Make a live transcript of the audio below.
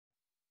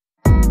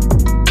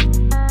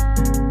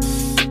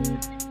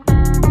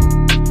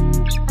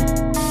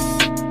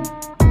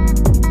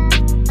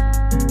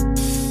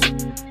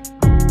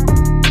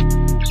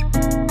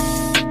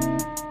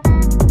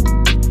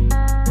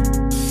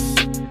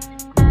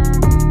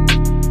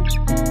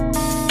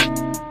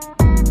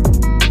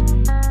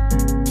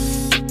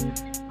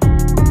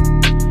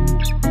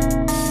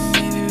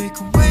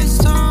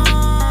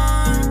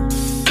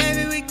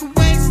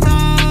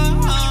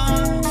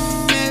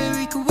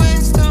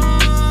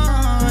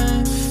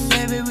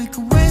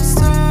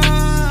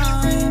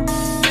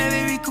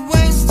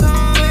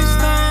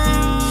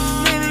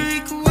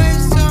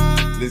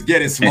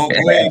get it, Smoke.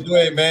 Go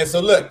ahead, man. So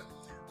look,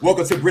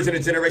 welcome to Bridging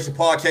the Generation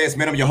Podcast,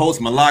 man. I'm your host,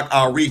 Malak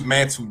Arif,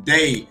 man.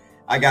 Today,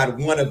 I got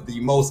one of the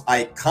most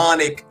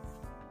iconic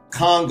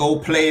Congo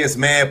players,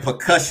 man,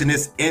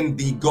 percussionists in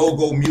the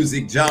go-go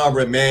music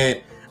genre,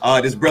 man.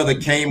 This brother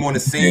came on the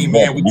scene,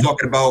 man. We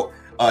talking about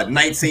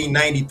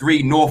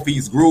 1993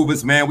 Northeast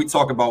Groovers, man. We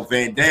talk about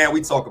Van Dam.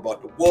 We talk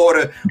about The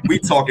Water. We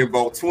talking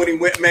about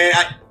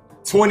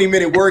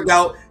 20-minute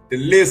workout. The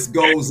list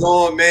goes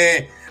on,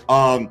 man.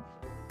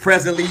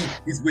 Presently,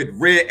 he's with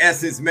Red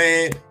Essence,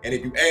 man. And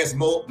if you ask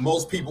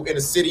most people in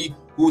the city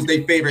who's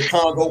their favorite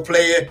Congo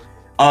player,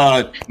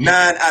 9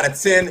 out of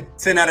 10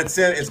 out of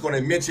 10 is going to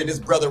mention this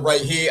brother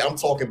right here. I'm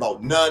talking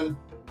about none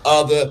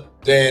other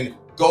than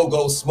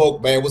Go-Go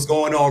Smoke, man. What's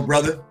going on,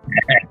 brother?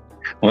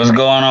 What's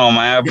going on,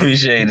 man? I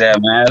appreciate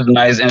that, man. That's a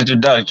nice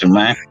introduction,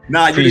 man.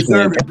 Nah, you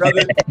deserve it,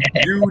 brother.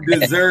 You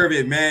deserve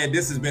it, man.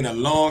 This has been a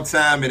long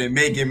time in the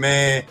making,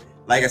 man.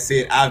 Like I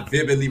said, I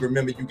vividly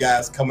remember you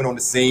guys coming on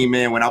the scene,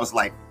 man, when I was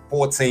like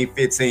 14,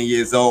 15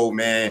 years old,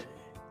 man.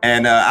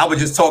 And I was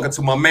just talking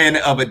to my man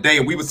the other day,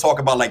 and we was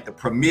talking about like the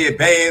premier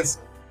bands.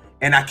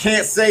 And I'm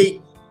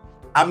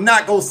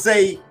not going to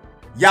say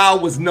y'all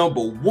was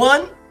number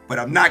one, but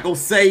I'm not going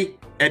to say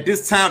at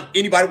this time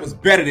anybody was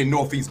better than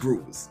Northeast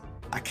Groovers.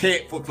 I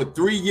can't, for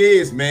 3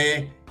 years,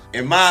 man,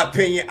 in my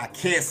opinion, I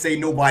can't say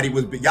nobody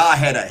was, but y'all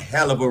had a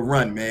hell of a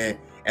run, man.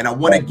 And I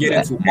want to get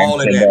into all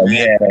of that, man. We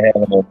had a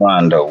hell of a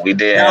run, though. We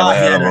did have a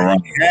hell of a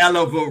run. Hell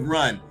of a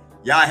run.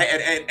 Y'all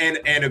had,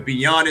 and to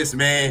be honest,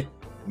 man,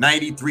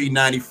 93,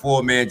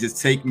 94, man,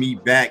 just take me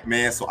back,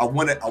 man. So I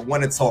want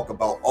to talk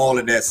about all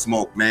of that,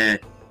 Smoke, man.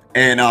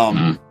 And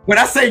when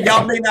I say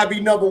y'all may not be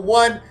number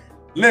one,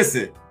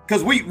 listen,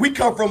 because we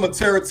come from a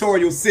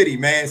territorial city,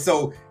 man.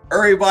 So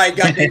everybody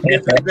got their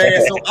different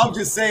band. So I'm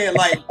just saying,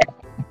 like,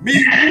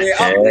 me, man, you know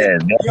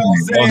what I'm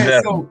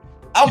saying? So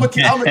I'm gonna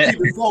keep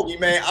it funky,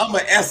 man. I'm a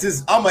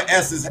S's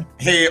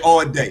head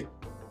all day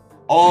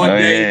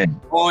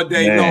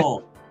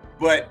long.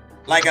 But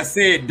like I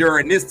said,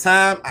 during this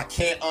time, I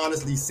can't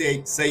honestly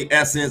say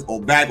Essence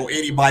or Bag or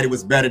anybody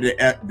was better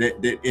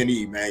than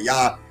NE, man.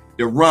 Y'all,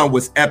 the run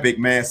was epic,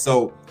 man.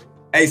 So,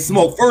 hey,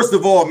 Smoke, first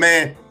of all,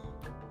 man,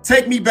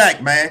 take me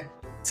back, man.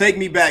 Take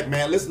me back,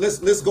 man.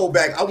 Let's go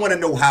back. I want to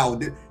know how.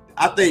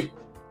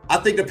 I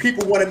think the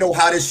people want to know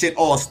how this shit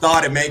all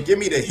started, man. Give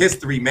me the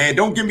history, man.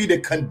 Don't give me the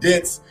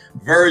condensed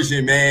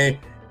version, man.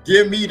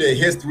 Give me the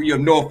history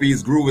of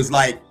Northeast Groovers.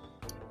 Like,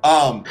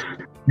 take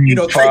me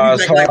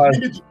back.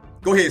 Like,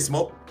 go ahead,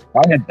 Smoke.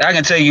 I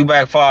can take you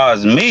back far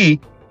as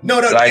me. No.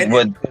 Like,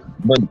 but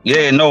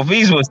yeah,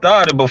 Northeast was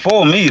started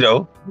before me,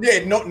 though.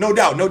 Yeah, no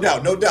doubt.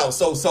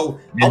 So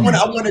I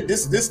want to.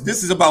 This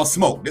is about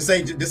Smoke. This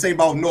ain't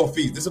about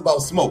Northeast. This is about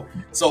Smoke.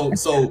 So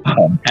Smoke.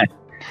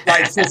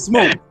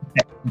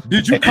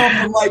 Did you come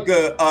from like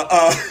hey,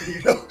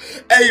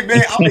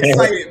 man, I'm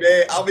excited,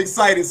 man. I'm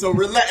excited. So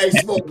relax, hey,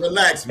 Smoke,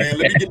 relax, man.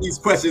 Let me get these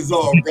questions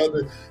on,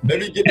 brother.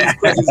 Hey,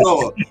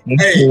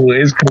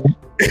 it's cool.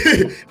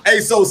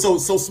 Hey, so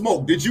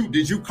Smoke, did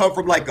you come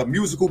from like a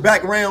musical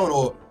background,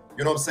 or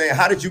you know what I'm saying?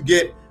 How did you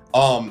get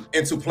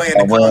into playing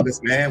the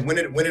congas, man? When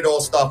did it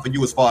all start for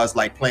you as far as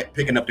like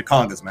picking up the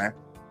congas, man?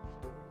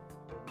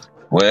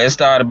 Well, it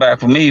started back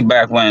for me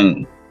back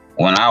when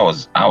I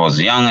was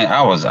young.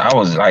 I was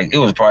like, it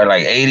was probably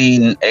like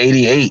 80,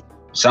 88,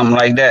 something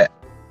like that.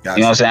 Gotcha.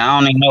 You know what I'm saying? I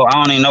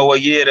don't even know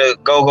what year the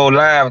Go-Go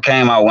Live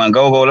came out. When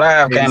Go-Go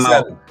Live 87. Came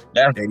out,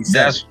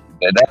 that's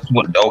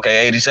what,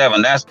 okay,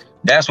 87.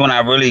 That's when I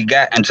really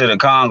got into the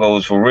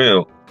Congos for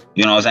real.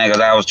 You know what I'm saying?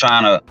 Because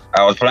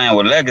I was playing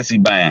with Legacy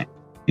Band.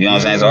 You know what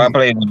I'm saying? So I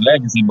played with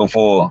Legacy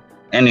before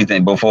any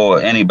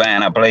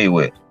band I played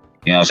with.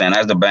 You know what I'm saying?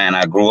 That's the band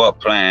I grew up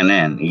playing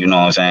in. You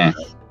know what I'm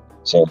saying?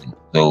 So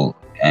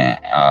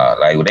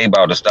like they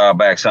about to start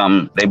back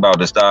something. They about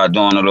to start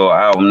doing a little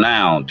album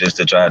now, just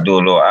to try to do a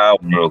little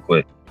album real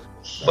quick.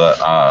 But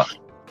I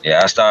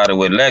started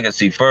with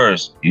Legacy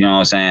first. You know what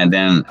I'm saying?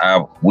 Then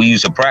we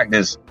used to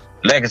practice.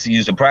 Legacy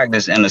used to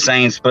practice in the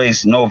same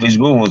place Northeast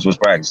Groovers was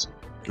practicing.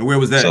 Where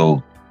was that?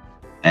 So,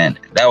 and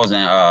that was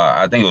in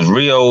I think it was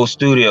Rio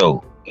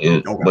Studio.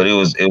 But it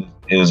was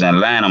in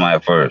Lanham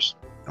at first.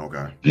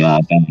 Okay. You know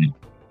what I'm saying?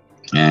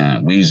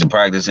 And we used to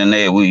practice in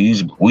there. We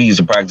used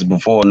to practice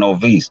before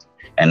Northeast,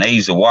 and they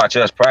used to watch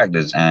us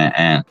practice.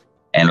 And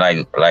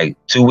like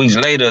 2 weeks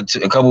later,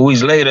 a couple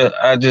weeks later,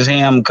 I just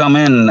hear him come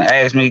in and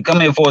ask me, "Come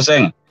here for a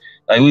second."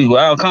 Like,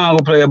 our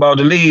Congo player about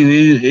to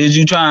leave. Is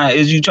you trying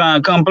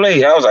to come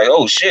play? I was like,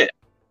 oh shit.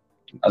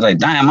 I was like,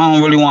 damn, I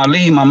don't really want to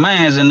leave my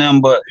mans in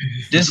them, but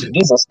this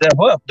a step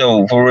up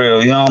though, for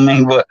real. You know what I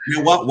mean? But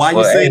why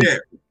you say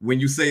that? When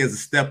you say it's a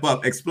step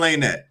up, explain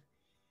that.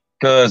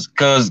 Cause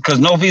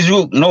Northeast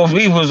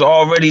was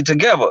already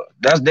together.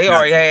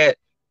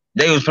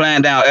 They was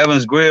playing down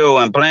Evans Grill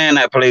and playing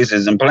at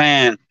places and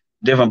playing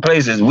different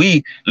places.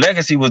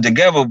 Legacy was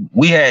together.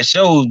 We had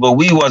shows, but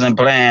we wasn't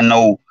playing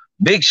no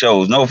big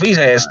shows.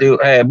 Northeast still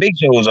had big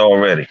shows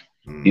already.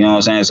 You know what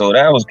I'm saying? So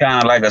that was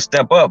kind of like a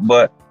step up,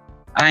 but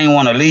I ain't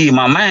want to leave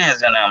my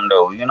mans in them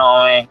though. You know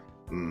what I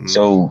mean?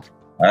 So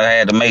I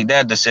had to make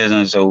that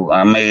decision, so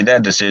I made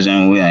that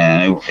decision,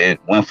 and it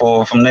went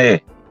forward from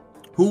there.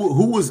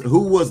 Who was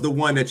the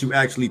one that you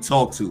actually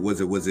talked to?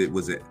 Was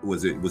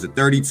it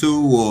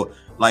 32 or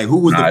like who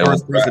was the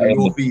first person in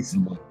Northeast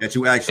that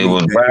you actually? It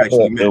was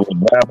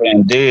Rapper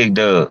and Dig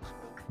Dug.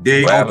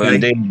 Rapper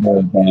and Dig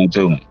Dug came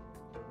to me.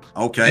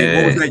 Okay, yeah.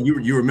 What was that?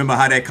 You remember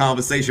how that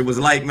conversation was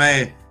like,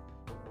 man?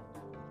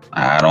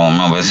 I don't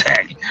remember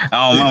exactly.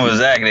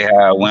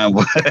 How it went,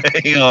 but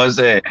you know what I'm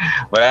saying.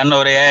 But I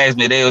know they asked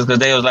me. Because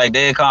they was like,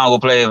 their Congo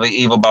player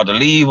either about to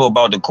leave or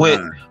about to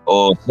quit,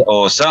 or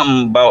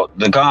something about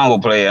the Congo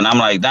player. And I'm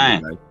like,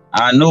 dang,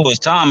 I knew it was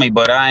Tommy,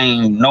 but I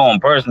ain't know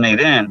him personally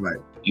then. Right.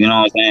 You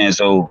know what I'm saying.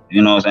 So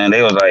you know what I'm saying.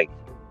 They was like,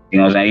 you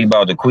know what I'm saying, he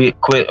about to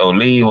quit or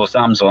leave or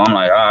something. So I'm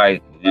like, all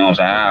right, you know what I'm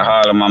saying. I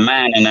holler my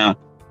man and them.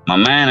 My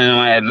man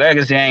at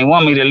Legacy ain't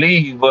want me to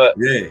leave, but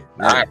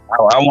I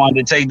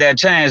wanted to take that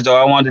chance, though.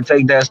 I wanted to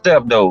take that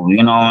step, though.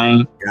 You know what I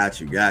mean? Got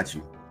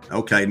you.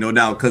 Okay, no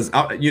doubt. Because,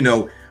 you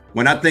know,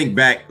 when I think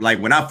back, like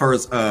when I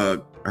first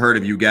heard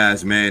of you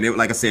guys, man,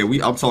 like I said,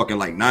 I'm talking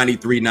like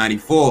 93,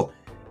 94.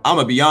 I'm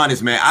going to be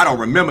honest, man. I don't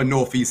remember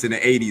Northeast in the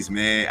 80s,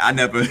 man. I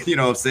never, you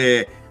know what I'm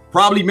saying?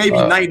 Probably maybe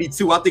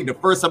 92. I think the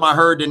first time I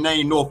heard the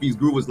name Northeast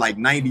Groove was like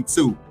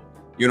 92.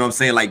 You know what I'm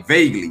saying? Like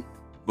vaguely.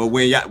 But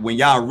when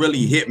y'all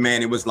really hit,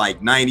 man, it was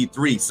like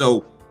 93.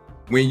 So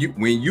when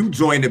you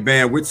joined the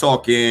band, we're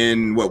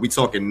talking what? We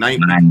talking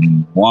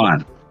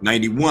 91.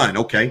 91.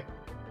 Okay.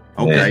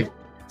 Yeah.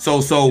 So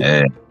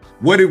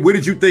what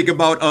did you think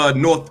about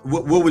North?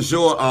 What was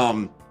your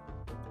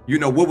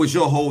what was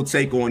your whole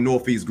take on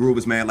Northeast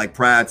Groovers, man? Like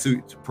prior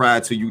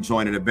to you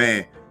joining the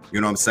band, you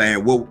know what I'm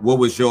saying? What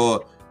was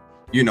your,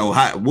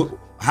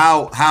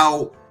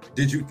 how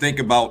did you think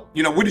about,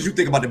 what did you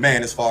think about the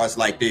band as far as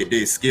like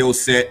their skill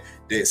set,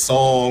 their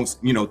songs,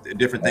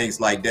 different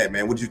things like that,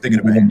 man? What did you think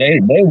of the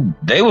band?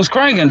 They was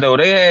cranking though.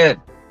 They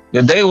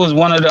was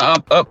one of the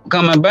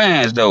upcoming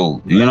bands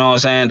though. You know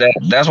what I'm saying?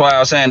 That's why I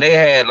was saying they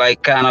had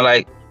like kind of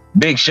like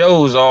big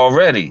shows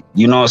already.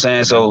 You know what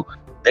I'm saying? So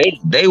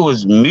they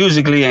was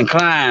musically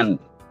inclined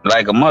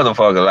like a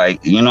motherfucker.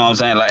 Like, you know what I'm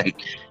saying?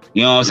 Like,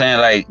 you know what I'm saying?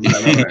 Like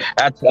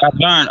I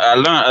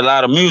learned a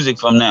lot of music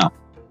from them.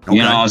 Okay.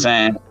 You know what I'm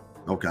saying?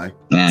 Okay.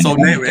 So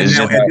now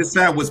at this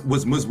time was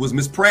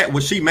Miss Pratt,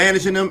 was she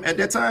managing them at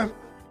that time?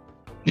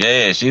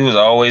 Yeah, she was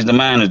always the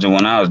manager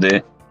when I was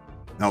there.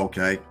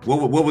 Okay.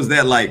 What was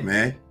that like,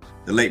 man?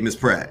 The late Miss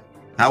Pratt.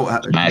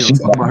 Man, she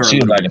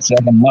was like a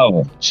second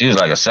mother. She was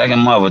like a second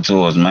mother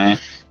to us, man.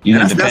 You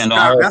can depend on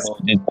her for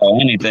just about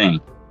anything.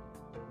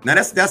 Now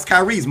that's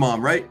Kyrie's mom,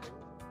 right?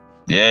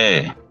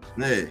 Yeah.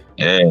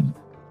 Yeah.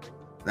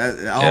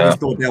 I always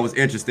thought that was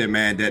interesting,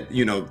 man. That,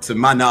 to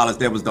my knowledge,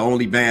 that was the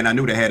only band I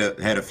knew that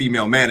had a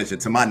female manager.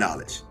 To my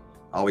knowledge,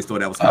 I always thought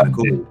that was kind of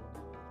cool.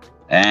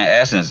 And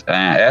Essence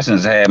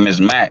had Miss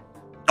Mac.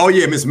 Oh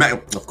yeah, Miss Mac,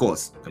 of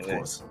course.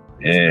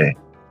 Yeah.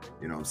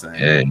 You know what I'm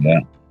saying?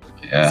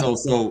 Yeah. So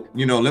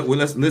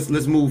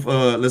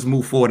let's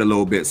move forward a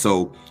little bit.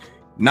 So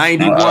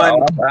 91.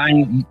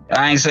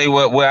 I ain't say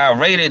where I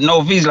rated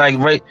Northeast, like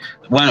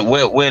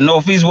where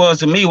Northeast was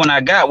to me when I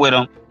got with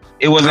them.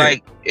 It was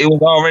like it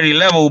was already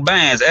level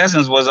bands.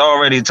 Essence was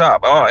already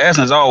top.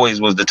 Essence always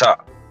was the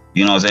top.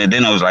 You know what I'm saying?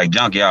 Then it was like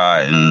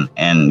Junkyard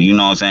and you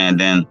know what I'm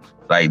saying?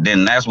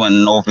 Then that's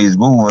when Northeast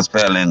Groove was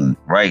spelling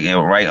right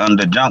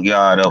under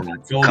Junkyard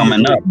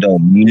coming up though.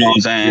 You know what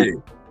I'm saying?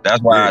 Yeah.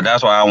 That's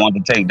why I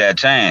wanted to take that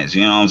chance.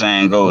 You know what I'm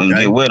saying? Go and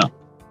get with them.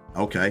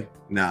 Okay.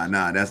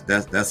 Nah.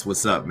 That's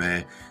what's up,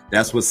 man.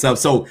 That's what's up.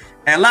 So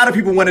a lot of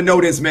people want to know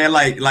this, man.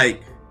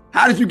 Like,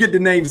 how did you get the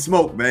name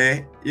Smoke,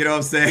 man? You know what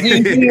I'm saying?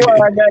 You know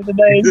I got the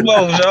name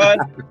Smoke, Sean.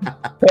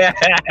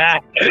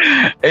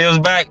 It was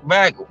back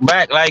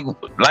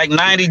like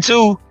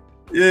 92.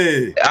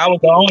 Yeah. I was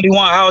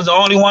the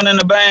only one in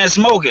the band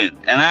smoking.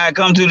 And I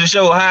come to the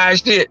show high as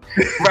shit.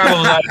 Rapper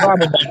was like,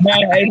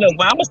 man, hey look,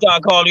 man, I'm gonna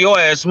start calling your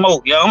ass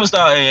Smoke. Yo, I'm gonna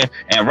start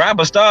and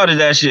Rapper started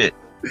that shit.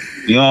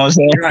 You know what I'm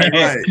saying?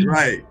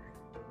 Right.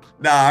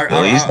 Nah,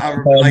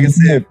 like I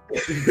said,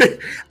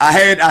 I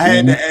had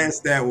to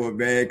ask that one,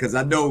 man, because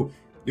I know,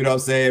 you know what I'm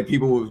saying, a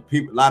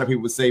lot of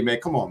people would say, man,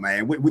 come on,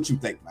 man, what you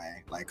think,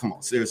 man? Like, come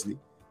on, seriously.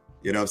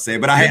 You know what I'm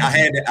saying? But I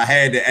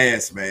had to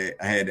ask, man.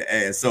 I had to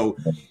ask. So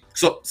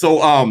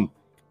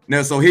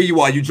now, so here you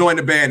are. You joined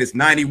the band. It's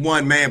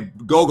 91, man.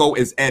 Go-Go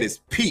is at its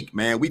peak,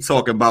 man. We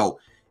talking about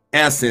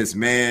Essence,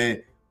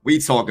 man. We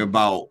talking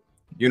about,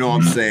 you know what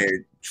I'm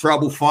saying,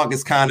 Trouble Funk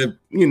is kind of,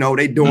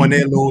 they doing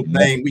their little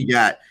thing. We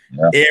got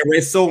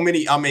there's so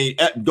many. I mean,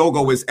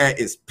 Go-Go is at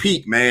its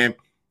peak, man.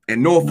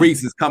 And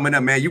Northeast is coming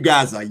up, man. You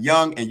guys are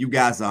young and you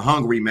guys are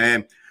hungry,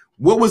 man.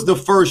 What was the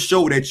first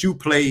show that you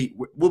played?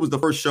 What was the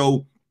first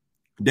show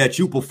that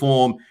you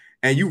performed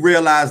and you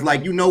realized,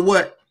 like, you know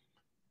what?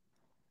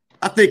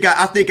 I think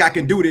I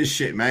can do this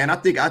shit, man. I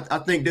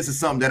think this is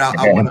something that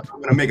I want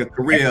to make a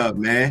career of,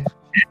 man.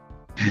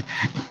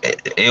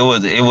 It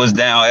was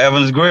down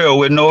Evans Grill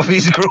with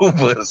Northeast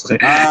Groovers.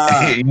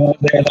 You know what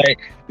I'm saying? Like,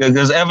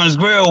 because Evans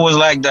Grill was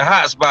like the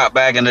hot spot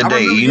back in the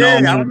day. Remember, you know what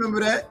I mean? I remember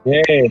that.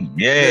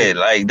 Yeah.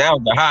 Like that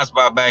was the hot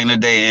spot back in the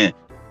day. And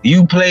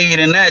you played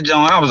in that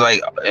joint. I was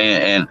like,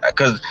 and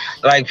because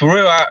like for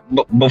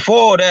real,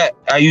 before that,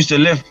 I used to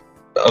lift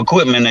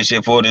equipment and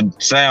shit for the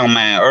sound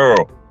man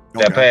Earl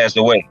that passed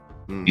away.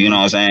 Mm-hmm. You know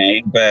what I'm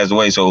saying? He passed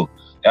away, so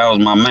that was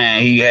my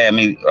man. He had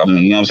me, I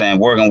mean, you know what I'm saying,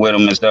 working with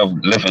him and stuff,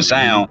 lifting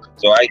sound.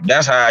 So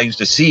that's how I used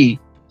to see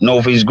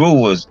Northeast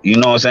Groovers. You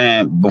know what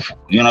I'm saying?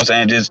 You know what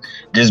I'm saying?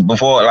 Just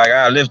before, like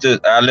I lift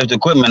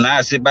equipment and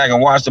I sit back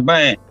and watch the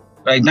band.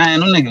 Like, damn,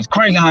 them niggas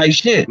cranking like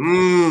shit.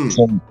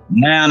 So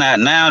now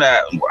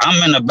that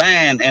I'm in the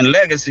band and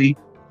Legacy,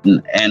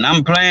 and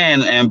I'm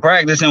playing and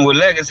practicing with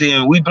Legacy,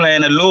 and we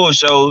playing at Lure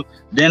shows,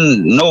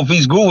 then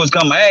Northeast Groovers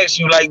come ask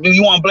you, like, do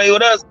you want to play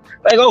with us?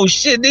 Like, oh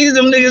shit, these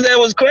them niggas that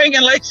was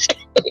cranking like shit.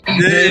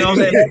 You know what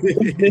I'm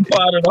saying? That's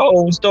part of the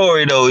whole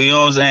story, though. You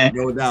know what I'm saying?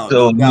 No doubt.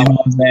 So, you know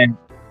what I'm saying?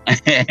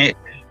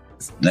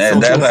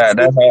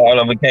 That's how all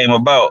of it came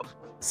about.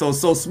 So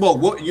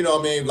Smoke, what, you know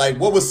what I mean? Like,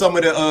 what was some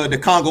of the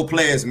Congo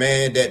players,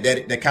 man,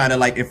 that kind of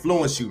like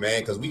influenced you,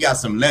 man? Because we got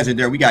some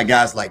legendary. We got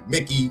guys like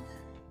Mickey.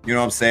 You know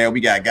what I'm saying?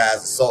 We got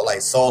guys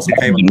like Sauce who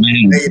came up.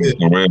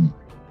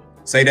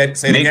 Say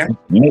that again.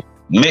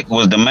 Mick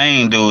was the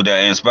main dude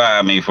that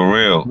inspired me for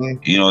real.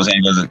 Mm-hmm. You know what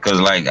I'm saying?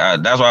 Because like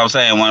that's what I was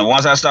saying.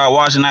 Once I started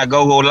watching that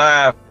Go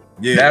Live,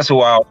 that's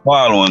who I was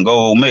following,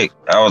 Go Mick.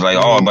 I was like,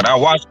 but I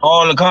watched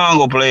all the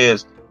Congo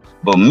players,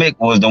 but Mick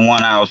was the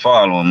one I was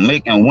following.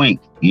 Mick and Wink.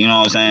 You know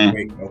what I'm saying?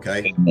 Wink,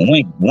 okay.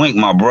 Wink,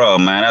 my bro,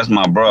 man. That's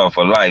my bro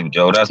for life,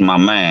 Joe. That's my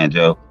man,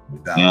 Joe.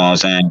 You know what I'm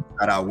saying?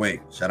 Shout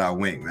out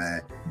Wink,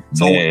 man.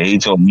 So, yeah, he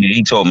taught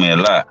me a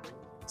lot.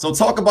 So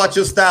talk about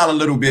your style a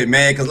little bit,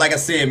 man. Because like I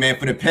said, man,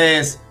 for the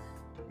past,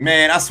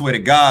 man, I swear to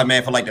God,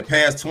 man, for like the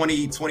past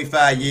 20,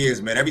 25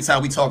 years, man, every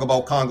time we talk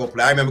about Congo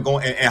play, I remember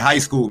going in high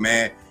school,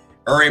 man.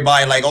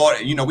 Everybody like,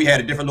 you know, we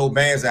had different little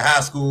bands in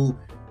high school.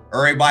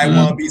 Everybody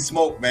want to be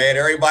Smoke, man.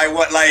 Everybody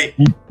want, like,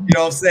 you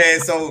know what I'm saying?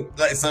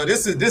 So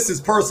this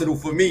is personal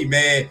for me,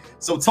 man.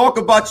 So talk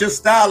about your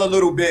style a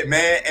little bit,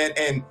 man,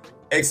 and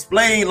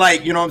explain,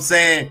 like, you know what I'm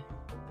saying,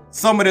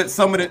 some of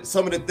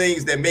the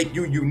things that make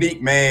you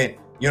unique, man.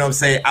 You know what I'm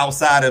saying,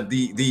 outside of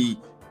the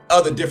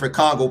other different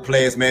Congo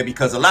players, man,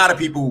 because a lot of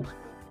people,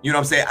 you know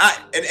what I'm saying,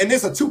 and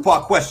this is a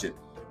two-part question.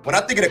 When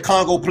I think of the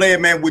Congo player,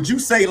 man, would you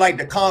say like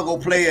the Congo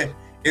player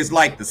is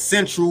like the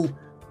central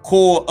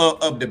core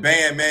of the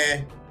band,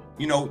 man?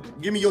 You know,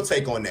 give me your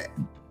take on that.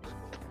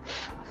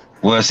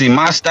 Well, see,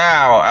 my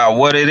style,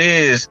 what it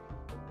is,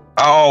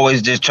 I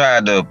always just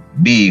tried to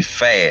be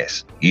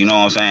fast. You know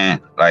what I'm saying?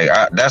 Like,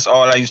 that's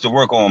all I used to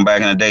work on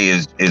back in the day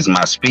is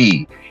my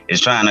speed.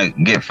 It's trying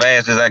to get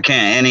fast as I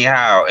can,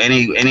 anyhow,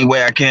 any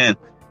way I can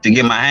to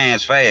get my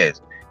hands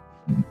fast.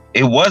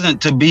 It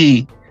wasn't to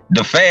be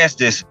the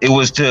fastest. It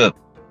was to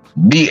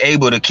be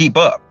able to keep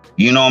up.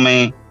 You know what I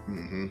mean?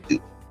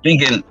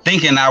 Mm-hmm.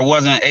 Thinking I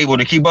wasn't able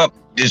to keep up,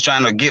 just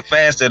trying to get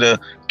faster to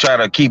try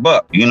to keep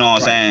up. You know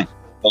what I'm saying?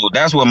 So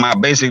that's where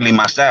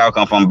my style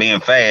come from,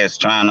 being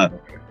fast, trying to,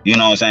 you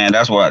know what I'm saying?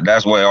 That's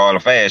where all the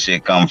fast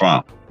shit come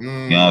from. You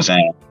know what I'm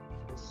saying?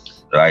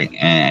 Like,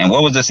 and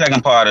what was the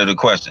second part of the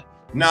question?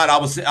 No, I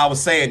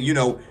was saying, you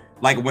know,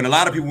 like when a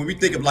lot of people, when we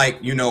think of like,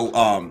 you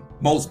know,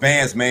 most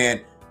bands,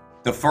 man,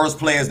 the first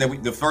guys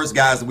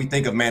that we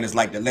think of, man, is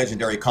like the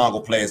legendary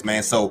Congo players,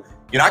 man. So,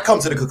 you know, I come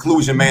to the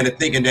conclusion, man, of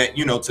thinking that,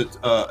 you know,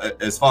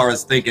 as far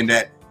as thinking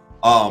that,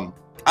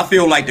 I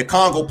feel like the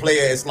Congo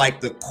player is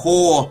like the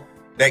core,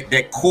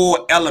 that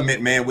core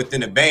element, man,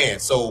 within the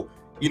band. So,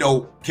 you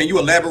know, can you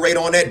elaborate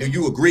on that? Do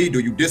you agree? Do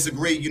you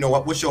disagree? You know,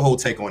 what's your whole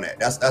take on that?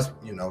 That's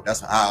you know, that's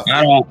how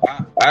I feel.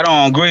 I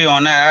don't agree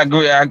on that. I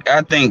agree.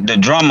 I think the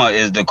drummer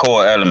is the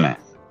core element.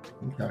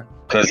 Okay.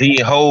 Because he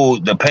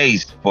holds the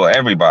pace for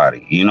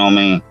everybody. You know what I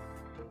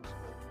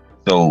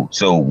mean?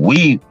 So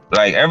we,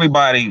 like,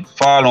 everybody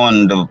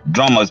following the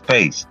drummer's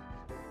pace.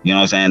 You know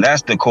what I'm saying?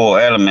 That's the core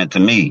element to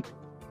me.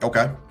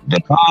 Okay.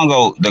 The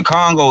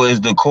Congo is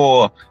the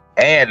core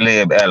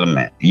ad-lib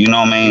element. You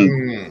know what I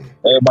mean?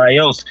 Everybody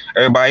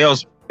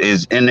else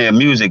is in their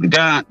music.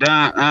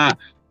 The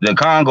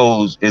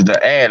Congos is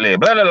the ad-lib.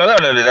 Blah, blah, blah,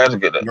 blah, that's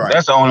good. Right.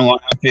 That's the only one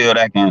I feel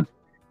that can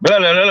blah,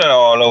 blah, blah, blah,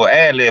 all over,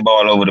 ad-lib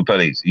all over the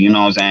place. You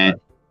know what I'm saying?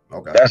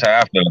 Okay. That's how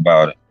I feel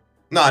about it.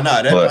 No,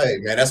 hey,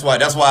 man. That's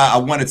why I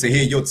wanted to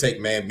hear your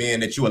take, man. Being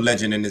that you're a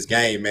legend in this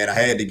game, man, I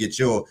had to get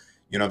your,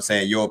 you know what I'm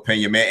saying, your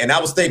opinion, man. And I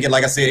was thinking,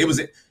 like I said,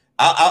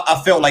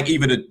 I felt like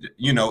either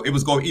it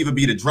was going to either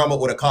be the drummer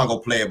or the Congo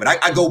player, but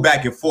I go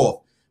back and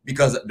forth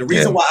because the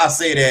reason why I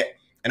say that,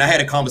 and I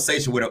had a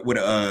conversation with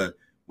a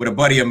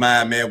buddy of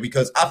mine, man,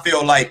 because I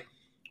feel like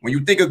when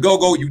you think of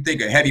go-go, you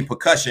think of heavy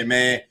percussion,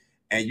 man,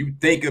 and you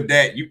think of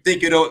that, you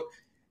know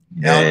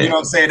what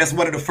I'm saying? That's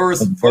one of the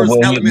first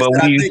elements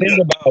that I think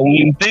of. When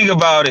you think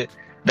about it,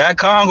 that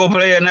Congo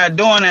player not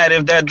doing that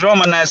if that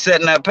drummer not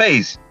setting that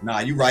pace. Nah,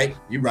 you right.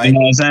 You know what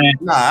I'm saying?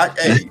 Nah,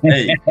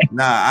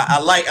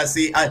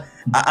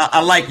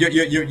 I like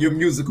your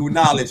musical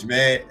knowledge,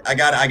 man. I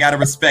gotta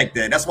respect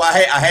that. That's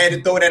why I had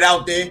to throw that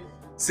out there.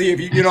 See if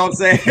you know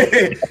what I'm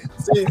saying.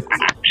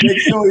 Make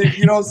sure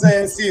you know what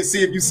I'm saying.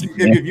 See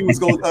if you was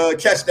gonna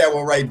catch that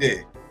one right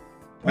there.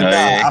 But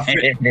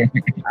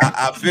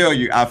I feel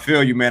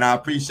you, man. I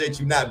appreciate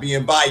you not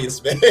being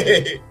biased, man.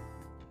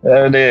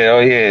 Oh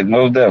yeah,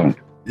 no doubt.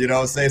 You know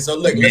what I'm saying? So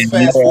look, let's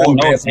fast forward,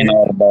 man. You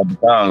know about the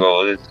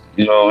Congo,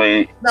 you know what I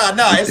mean?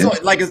 Nah, it's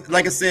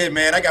like I said,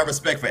 man. I got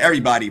respect for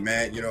everybody,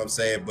 man. You know what I'm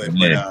saying? But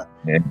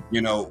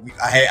you know,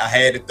 I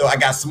had to throw. I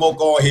got smoke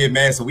on here,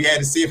 man. So we had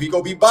to see if he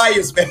gonna be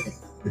biased, man.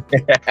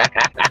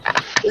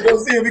 We're gonna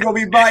see if he gonna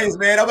be biased,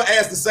 man. I'm gonna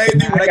ask the same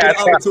thing when I get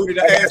an opportunity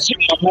to ask. Shoot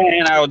my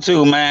man out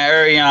too, man.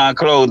 Arion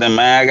Clothing,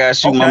 man. I gotta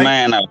shoot my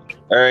man out.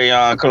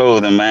 Arion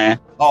Clothing, man.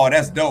 Oh,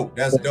 that's dope.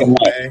 That's dope,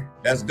 man.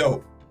 That's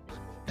dope.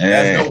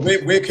 That's dope.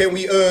 Where can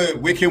we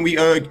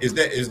is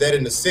that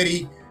in the city?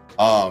 You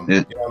know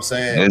what I'm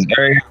saying?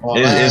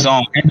 It's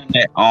on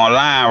internet,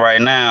 online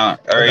right now,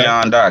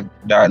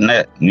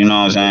 Arion.net. You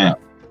know what I'm saying?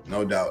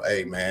 No doubt.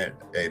 Hey, man.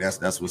 Hey,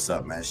 that's what's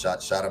up, man.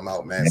 Shout him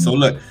out, man. So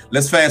look,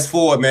 let's fast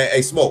forward, man.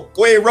 Hey, Smoke,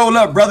 go ahead, roll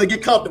up, brother.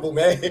 Get comfortable,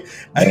 man.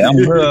 Hey, I'm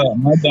good.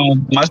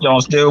 My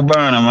stone still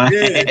burning, man.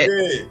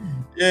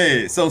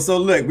 Yeah. So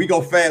look, we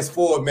go fast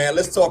forward, man.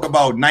 Let's talk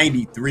about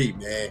 93,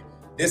 man.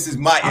 This is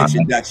my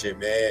introduction,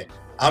 man.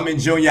 I'm in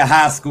junior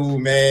high school,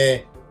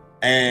 man,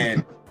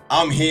 and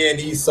I'm hearing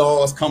these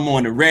songs come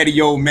on the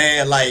radio,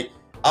 man. Like,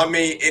 I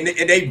mean, and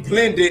they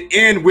blended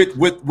in with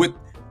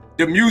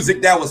the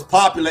music that was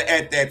popular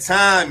at that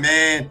time,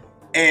 man.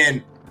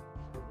 And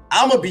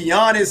I'm gonna be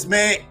honest,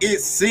 man, it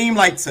seemed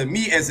like to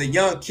me as a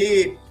young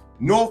kid,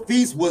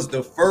 Northeast was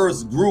the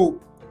first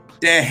group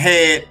that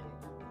had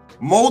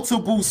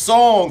multiple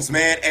songs,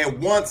 man, at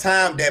one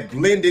time that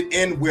blended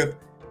in with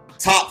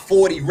top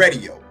 40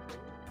 radio.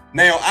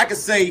 Now, I could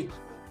say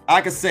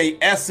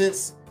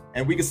Essence,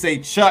 and we could say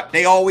Chuck.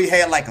 They always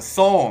had like a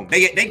song.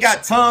 They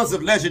got tons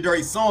of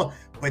legendary songs,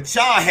 but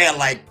y'all had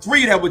like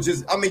 3 that were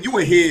just, I mean, you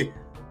would hear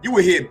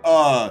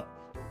Jodeci,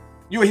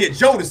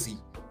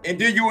 and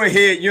then you would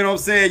hear, you know what I'm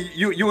saying,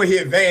 you would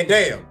hear Van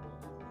Damme,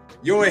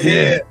 you would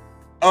hear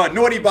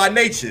Naughty by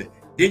Nature,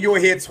 then you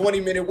would hear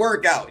 20-minute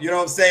workout, you know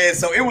what I'm saying?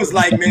 So it was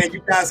like, man,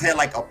 you guys had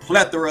like a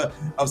plethora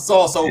of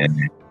songs. So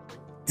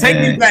take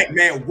me back,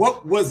 man.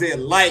 What was it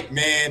like,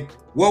 man?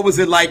 What was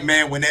it like,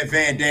 man, when that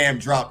Van Damme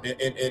dropped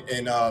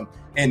in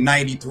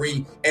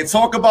 93? And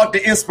talk about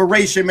the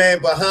inspiration,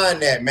 man,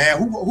 behind that, man.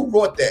 Who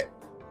wrote that,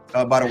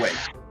 by the way?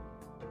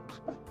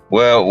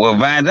 Well,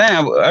 Van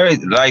Damme,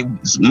 like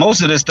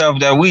most of the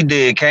stuff that we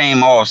did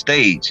came off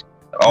stage,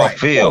 off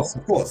field.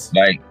 Of course.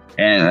 Like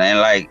and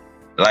like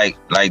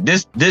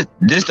this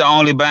the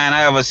only band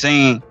I ever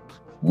seen.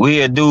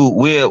 We'll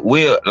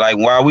like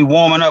while we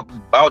warming up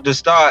about to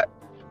start,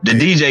 the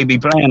DJ be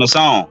playing a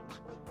song.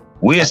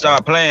 We'll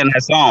start playing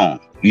that song.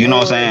 You know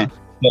what I'm saying?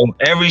 So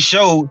every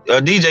show,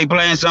 a DJ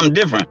playing something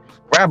different.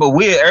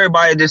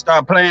 Everybody just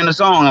start playing the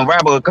song, and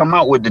rapper will come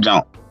out with the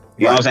jump.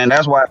 You know what I'm saying?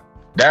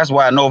 That's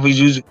why Northeast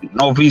used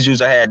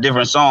to have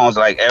different songs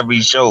like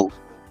every show.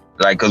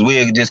 Like, cause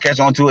we just catch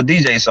on to a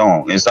DJ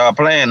song and start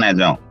playing that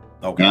jump.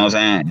 Okay. You know what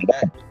I'm saying?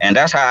 And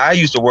that's how I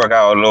used to work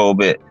out a little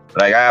bit.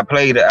 Like I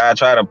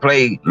try to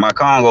play my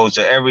congos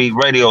to every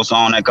radio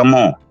song that come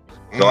on.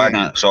 So I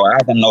can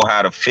know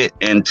how to fit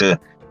into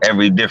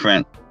every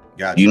different,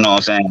 you know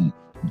what I'm saying,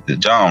 the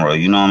genre,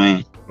 you know what I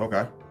mean?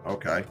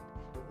 Okay.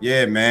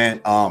 Yeah, man.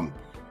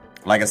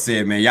 Like I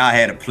said, man, y'all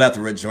had a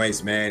plethora of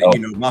joints, man. And, you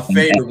know, my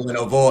favorite one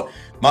of all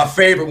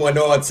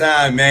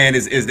time, man,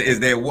 is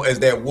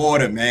that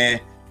Water, man.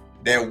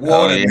 That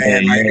Water,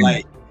 man.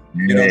 Like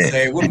you know what I'm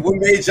saying? What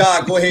made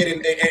y'all go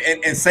ahead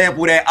and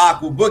sample that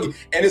Aqua Boogie?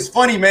 And it's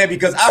funny, man,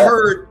 because I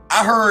heard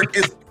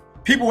it's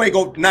people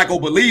ain't not gonna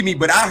believe me,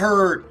 but I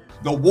heard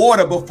the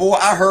Water before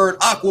I heard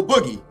Aqua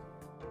Boogie.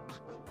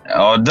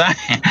 Oh dang!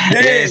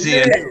 See,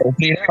 that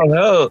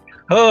was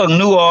Hug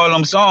knew all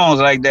them songs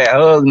like that.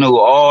 Hug knew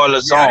all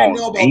the songs. I didn't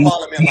know about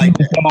Parliament like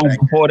that. Songs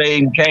before they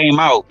even came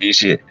out and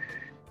shit.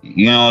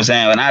 You know what I'm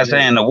saying? When I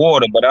saying the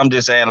Water, but I'm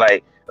just saying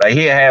like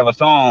he'll have a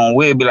song,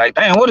 we'll be like,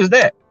 damn, what is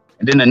that?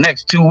 And then the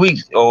next 2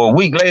 weeks or a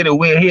week later,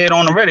 we'll hear it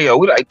on the radio.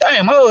 We're like,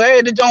 damn, Hug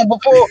had the joint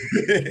before.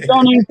 It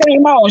don't even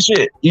came out and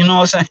shit. You know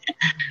what I'm saying?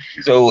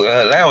 So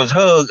that was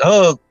Hug.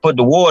 Hug put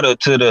the Water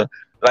to the,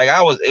 like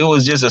it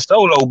was just a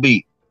solo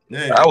beat.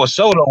 Yeah. I was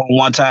solo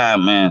one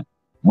time, man.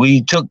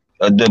 We took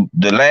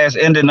the last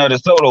ending of the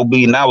solo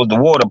beat, and that was the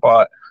Water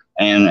part,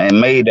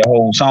 and made the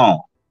whole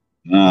song.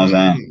 You know what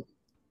I'm saying?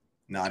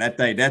 Nah, that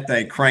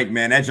thing cranked,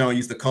 man. That joint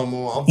used to come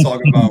on. I'm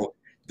talking about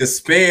the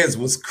Spares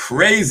was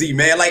crazy,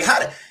 man. Like how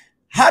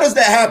does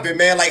that happen,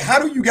 man? Like how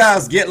do you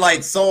guys get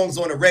like songs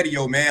on the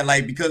radio, man?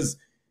 Like because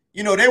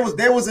you know there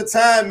was a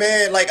time,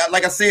 man. Like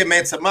I said,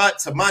 man. To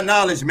my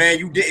knowledge, man,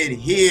 you didn't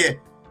hear.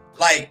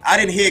 Like, I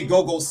didn't hear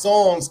go-go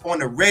songs on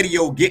the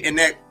radio getting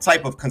that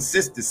type of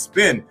consistent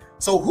spin.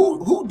 So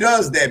who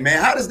does that,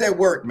 man? How does that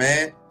work,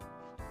 man?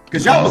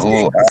 Because y'all was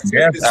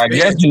I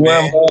guess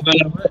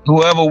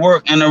whoever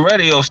worked in the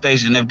radio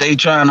station, if they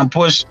trying to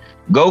push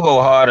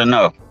go-go hard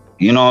enough,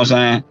 you know what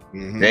I'm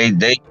saying?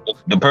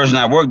 The person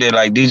that worked there,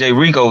 like DJ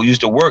Rico,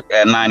 used to work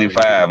at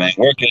 95 and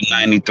work at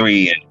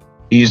 93, and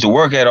he used to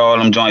work at all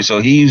them joints. So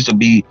he used to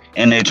be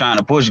in there trying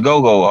to push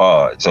go-go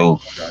hard. So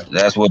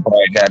that's what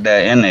probably got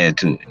that in there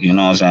too. You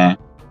know what I'm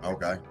saying?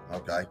 Okay.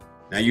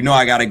 Now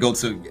I gotta go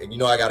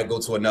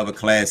to another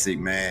classic,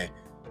 man.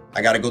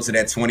 I got to go to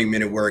that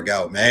 20-minute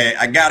workout, man.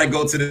 I got to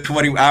go to the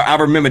 20. I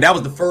remember that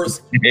was the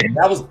first.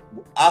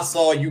 I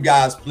saw you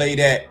guys play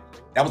that.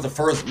 That was the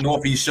first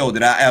Northeast show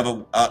that I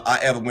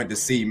ever went to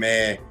see,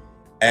 man.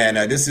 And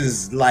this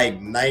is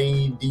like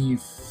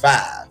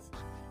 95.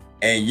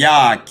 And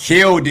y'all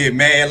killed it,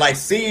 man. Like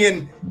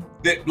seeing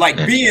that, like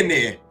being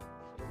there.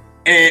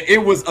 And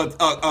it was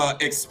a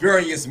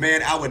experience,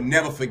 man, I would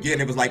never forget.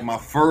 It was like my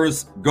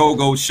first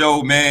go-go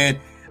show, man.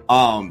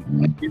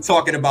 You're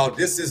talking about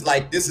this is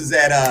at this is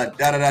at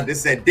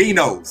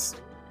Dino's,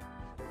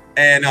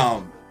 and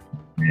I'm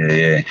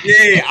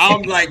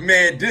like,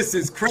 man, this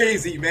is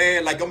crazy,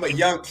 man. Like I'm a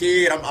young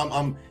kid.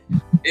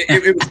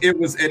 It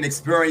was an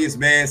experience,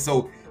 man.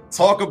 So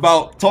talk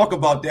about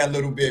that a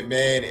little bit,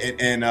 man,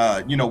 and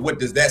what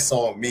does that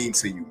song mean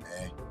to you,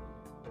 man?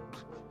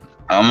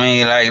 I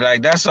mean,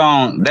 like that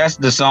song. That's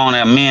the song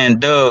that me and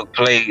Doug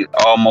played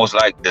almost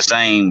like the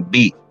same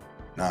beat.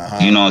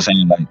 You know what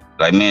I'm saying?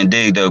 Like me and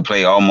Doug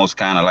play almost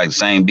kind of like the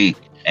same beat,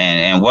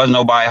 and wasn't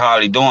nobody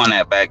hardly doing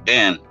that back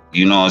then.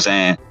 You know what I'm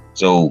saying?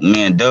 So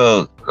me and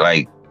Doug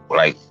like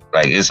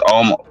it's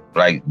almost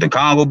like the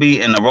Congo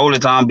beat and the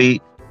Rollerton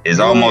beat is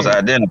almost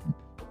identical.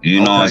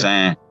 You know what I'm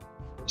saying?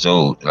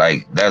 So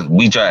like that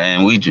we try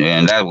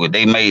and that's what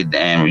they made,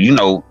 and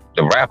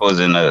the rappers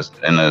and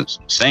the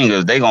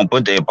singers, they gonna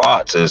put their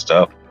parts and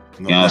stuff.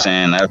 You know what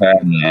I'm saying? That's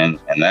happening,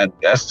 and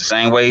that's the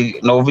same way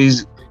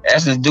Novi's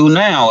Essence do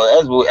now.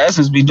 That's what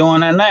Essence be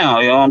doing that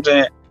now. You know what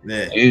I'm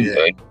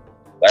saying?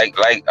 Like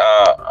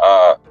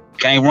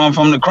Can't Run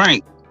From the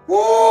Crank.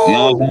 Whoa. You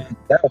know what I'm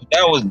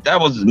saying? That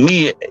was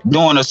me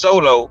doing a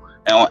solo,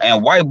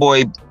 and White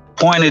Boy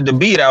pointed the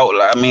beat out.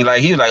 I mean,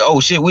 like he was like, "Oh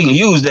shit, we can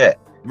use that."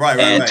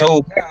 Right.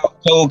 Told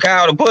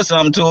Kyle to put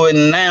something to it,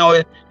 and now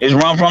it's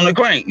Run From the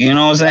Crank. You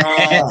know what I'm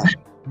saying?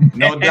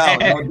 No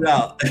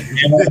doubt.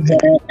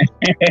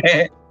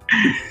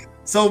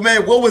 So,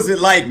 man, what was it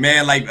like,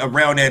 man, like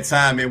around that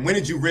time? And when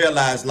did you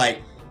realize,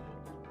 like,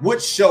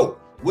 what show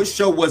was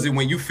it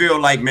when you feel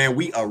like, man,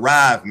 we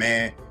arrived,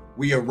 man?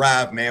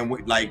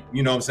 Like,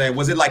 you know what I'm saying?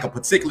 Was it like a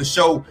particular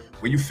show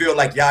where you feel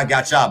like y'all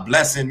got y'all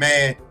blessing,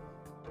 man?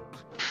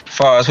 As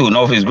far as who?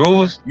 Northeast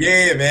Groovers?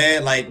 Yeah,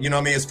 man. Like, you know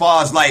what I mean? As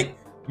far as like,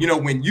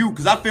 when you,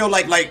 because I feel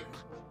like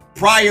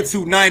prior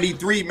to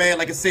 93, man,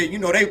 like I said,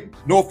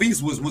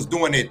 Northeast was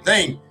doing their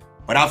thing.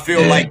 But I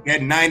feel like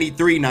that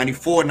 93,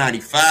 94,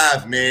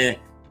 95, man,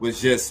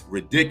 was just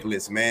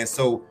ridiculous, man.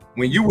 So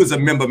when you was a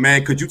member,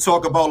 man, could you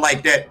talk about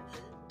like that?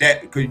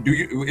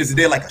 Is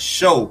there like a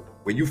show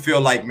where you feel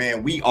like,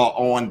 man, we are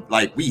on,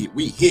 like we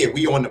here,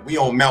 we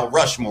on Mount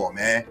Rushmore,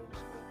 man?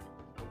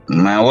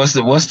 Man, what's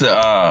the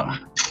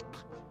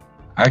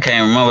I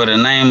can't remember the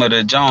name of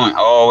the joint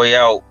all the way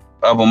out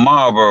up in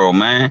Marlboro,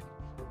 man.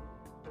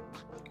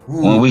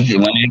 Ooh. When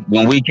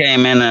we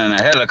came in a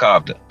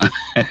helicopter,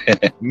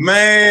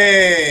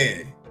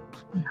 man.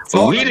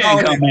 So we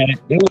didn't come in.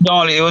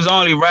 It was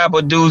only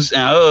Rapper Deuce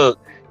and Hug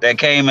that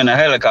came in a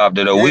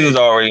helicopter. Though we was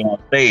already on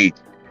stage.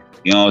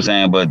 You know what I'm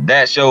saying? But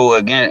that show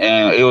again,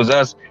 and it was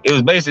us. It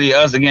was basically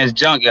us against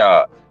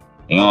Junkyard.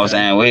 You know what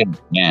I'm saying?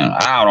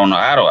 I don't know.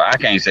 I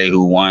can't say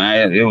who won.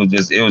 It was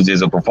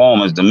just a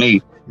performance to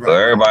me. Right. So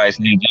everybody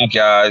say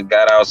Junkyard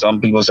got out.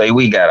 Some people say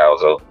we got out.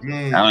 So I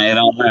mean, it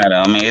don't matter.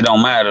 I mean, it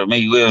don't matter to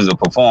me. It was a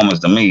performance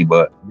to me.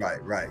 But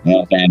right. You know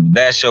what I'm saying?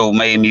 That show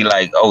made me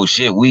like, oh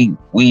shit, we.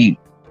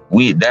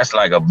 That's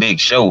like a big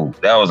show.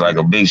 That was like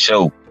a big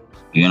show.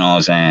 You know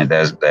what I'm saying?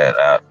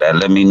 That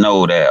let me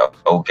know that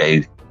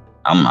okay,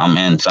 I'm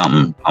in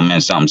something. I'm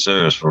in something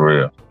serious for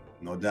real.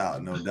 No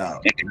doubt.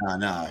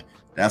 Nah.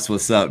 That's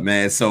what's up,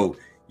 man. So,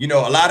 a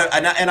lot of,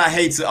 and I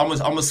hate to, I'm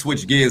gonna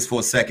switch gears for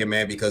a second,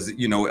 man, because,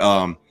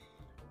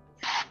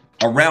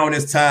 around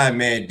this time,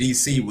 man,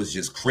 DC was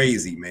just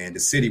crazy, man. The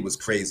city was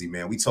crazy,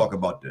 man. We talk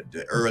about the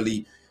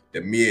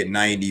mid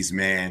 90s,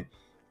 man.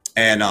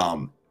 And,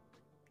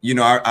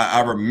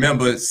 I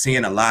remember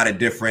seeing a lot of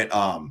different,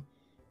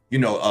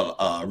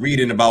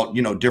 reading about,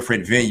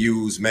 different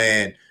venues,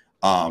 man.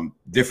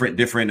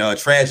 Different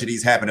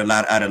tragedies happen a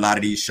lot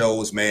of these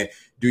shows, man.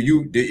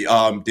 Did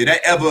that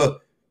ever,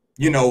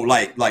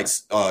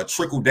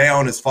 trickle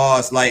down as far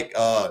as like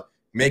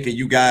making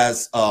you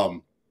guys,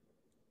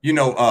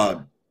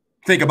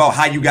 think about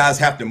how you guys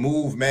have to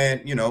move,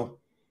 man?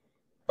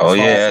 Oh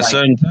yeah, at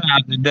certain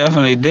times it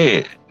definitely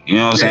did. You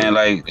know what I'm saying?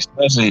 Like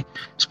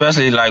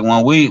especially like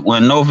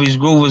when Northeast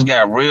Groovers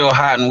got real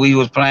hot and we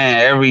was playing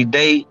every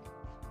day,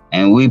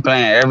 and we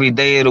playing every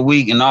day of the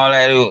week and all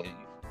that.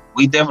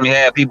 We definitely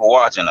had people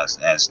watching us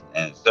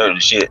and certain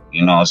shit.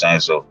 You know what I'm saying?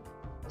 So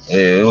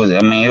it was.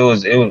 I mean, it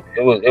was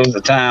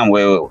a time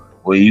where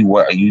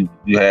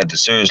you had to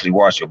seriously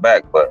watch your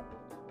back. But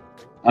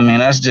I mean,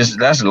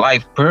 that's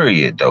life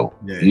period, though.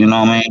 Yeah. You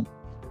know what I mean?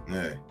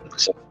 Yeah.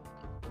 So,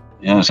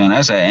 you know what I'm saying?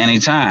 That's at any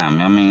time.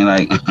 I mean,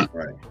 like,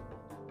 right.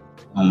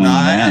 I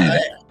mean,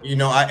 you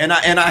know,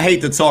 I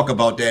hate to talk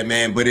about that,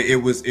 man, but it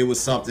was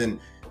something.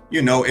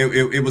 You know,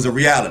 it was a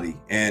reality,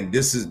 and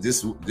this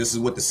is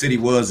what the city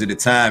was at the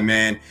time,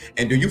 man.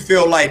 And do you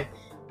feel like,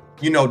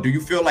 I'm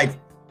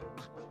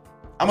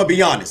gonna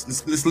be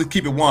honest. Let's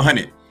keep it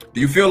 100.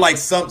 Do you feel like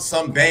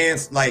some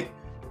bands like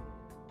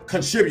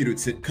contribute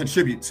to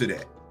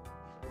that?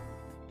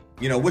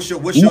 You know, what's your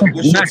take on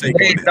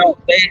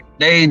that?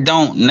 They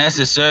don't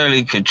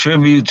necessarily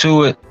contribute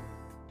to it.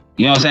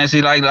 You know what I'm saying?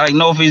 See, like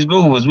Northeast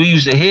Groovers, we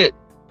used to hit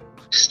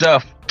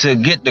stuff to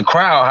get the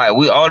crowd hype.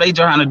 All they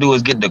trying to do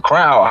is get the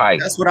crowd hype.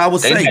 That's what I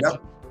was saying.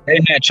 They're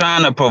not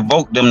trying to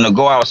provoke them to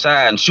go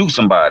outside and shoot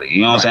somebody.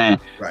 You know what I'm saying?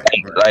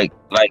 Right.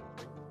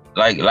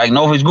 Like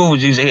Northeast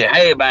Groovers used to hit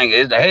headbanger.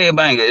 It's the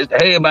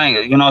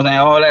headbanger. You know what I'm saying?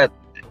 All that.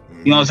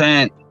 You know what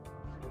I'm saying?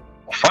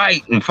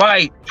 Fight.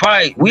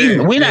 We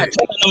not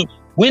telling them.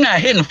 We not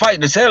hitting fight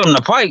to tell them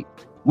to fight.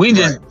 We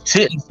just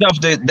hitting stuff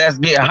that's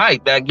getting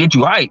hype, that get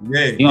you hype.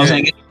 Yeah, you know what I'm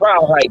saying? Get the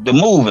crowd hype, the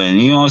moving.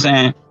 You know what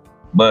I'm saying?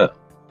 But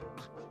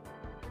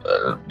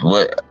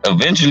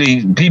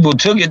eventually people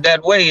took it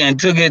that way and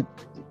took it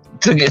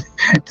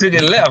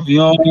left. You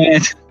know what I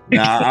mean?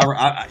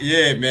 Nah,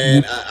 yeah,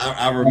 man.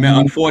 I remember.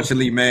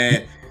 Unfortunately,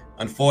 man,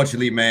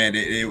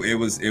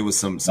 it was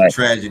some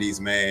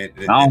tragedies, man.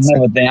 I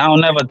don't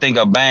never think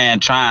a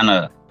band trying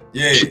to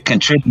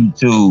contribute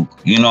to,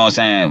 you know what I'm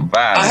saying,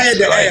 violence. I had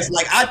to ask,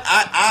 like,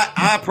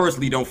 I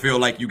personally don't feel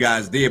like you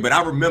guys did, but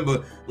I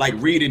remember like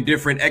reading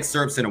different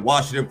excerpts in the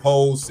Washington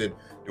Post and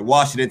the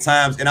Washington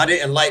Times, and I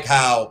didn't like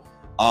how,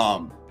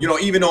 you know,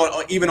 even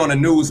on the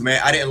news,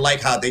 man, I didn't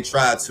like how they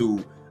tried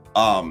to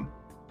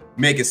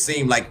make it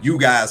seem like you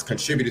guys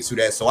contributed to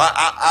that. So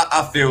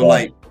I feel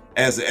like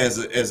as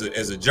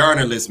a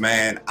journalist,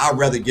 man, I'd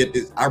rather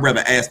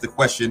ask the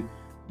question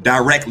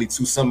directly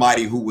to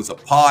somebody who was a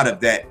part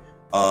of that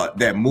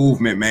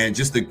movement, man,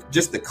 just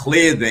to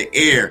clear the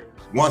air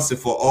once and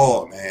for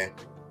all, man.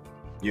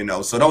 You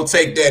know, so don't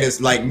take that as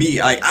like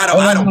me. Like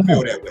I don't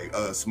feel that way,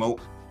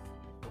 Smoke.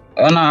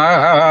 Oh no,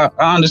 I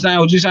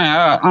understand what you're saying.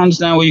 I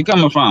understand where you're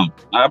coming from.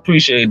 I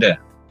appreciate that.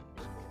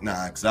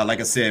 Nah, cause like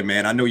I said,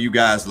 man, I know you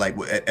guys, like,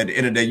 at the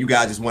end of the day, you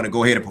guys just want to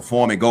go ahead and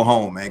perform and go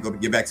home, man. Go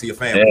get back to your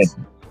families.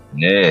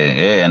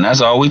 Yeah, and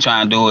that's all we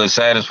trying to do is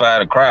satisfy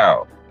the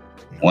crowd.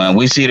 When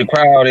we see the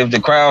crowd, if the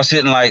crowd's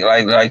sitting like,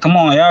 come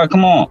on, y'all,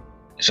 come on.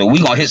 So we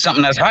gonna hit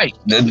something that's hype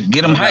to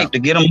get them hyped, to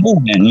get them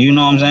moving. You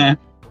know what I'm saying?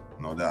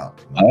 No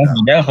doubt.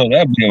 That's what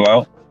that be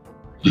about.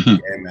 Yeah,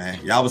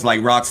 man. Y'all was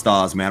like rock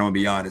stars, man. I'm gonna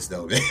be honest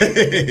though,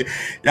 man.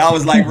 Y'all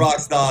was like rock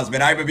stars,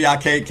 man. I remember y'all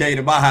came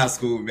to my high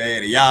school,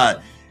 man. And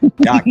y'all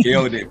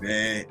killed it,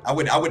 man. I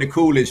went to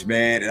Coolidge,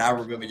 man, and I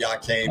remember y'all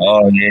came.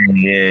 Oh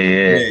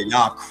yeah.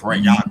 Y'all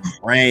crank,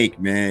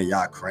 man.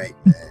 Y'all crank,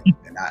 man.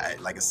 And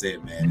like I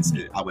said, man,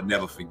 I would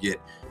never forget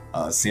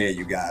seeing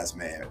you guys,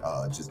 man.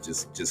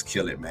 Just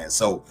kill it, man.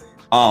 So,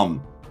 you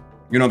know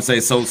what I'm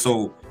saying.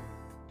 So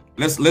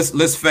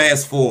let's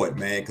fast forward,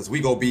 man, because we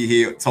gonna be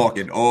here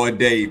talking all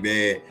day,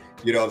 man.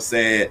 You know what I'm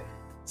saying.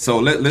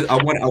 So I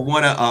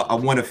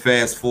want to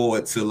fast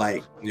forward to,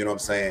 like, you know what I'm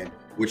saying,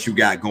 what you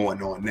got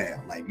going on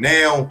now. Like,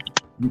 now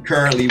you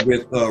currently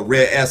with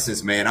Rare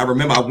Essence, man. I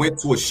remember I went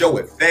to a show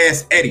at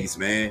Fast Eddie's,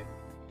 man,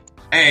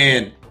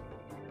 and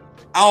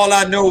all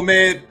I know,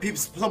 man,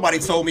 somebody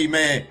told me,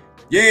 man,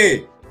 yeah,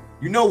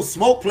 you know,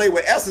 Smoke played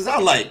with Essence.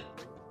 I'm like,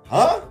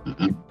 huh?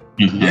 When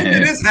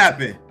did this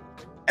happen?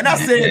 And I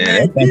said,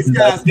 man, these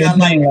guys got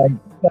like, I'm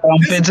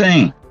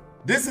 15.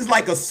 This is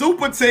like a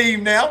super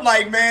team now. I'm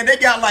like, man, they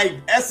got like,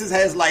 Essence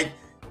has like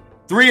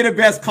 3 of the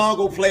best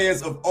Congo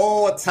players of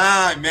all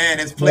time, man,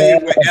 that's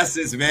played with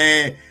Essence,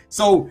 man.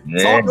 So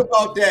talk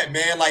about that,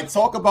 man. Like,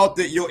 talk about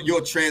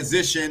your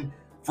transition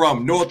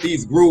from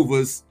Northeast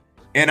Groovers.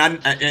 And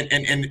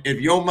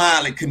if you don't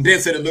mind, like,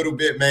 condense it a little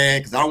bit, man,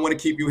 because I don't want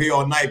to keep you here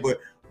all night. But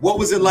what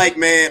was it like,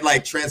 man,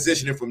 like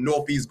transitioning from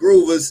Northeast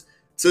Groovers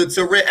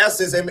to Rare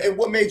Essence, and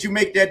what made you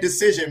make that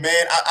decision,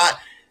 man?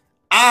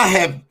 I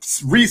have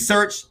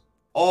researched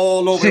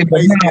all over the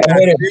place.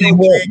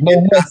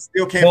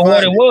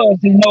 What it was,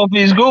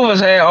 Northeast Groovers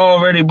had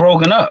already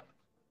broken up.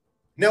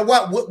 Now,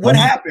 what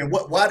happened?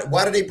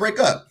 Why did they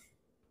break up?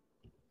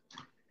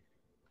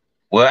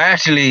 Well,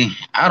 actually,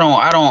 I don't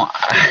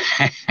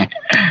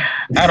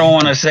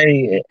want to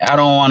say, I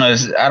don't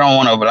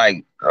want to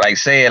like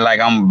say it like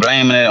I'm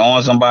blaming it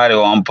on somebody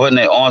or I'm putting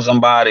it on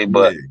somebody,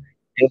 but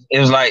it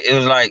was like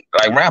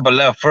Rapper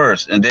left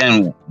first, and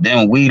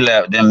then we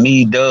left, then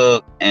me,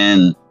 Doug,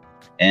 and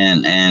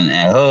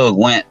Hug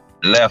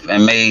left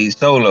and made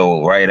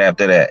solo right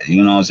after that.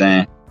 You know what I'm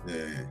saying?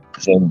 Yeah.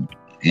 So,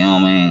 you know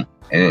what I mean?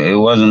 It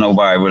wasn't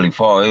nobody really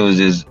fault. It was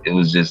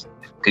just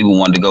people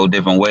wanted to go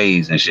different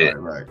ways and shit.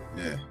 Right.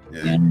 Yeah.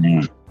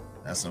 Mm-hmm.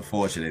 That's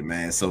unfortunate,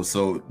 man. So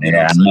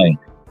yeah, I know.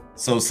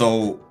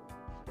 So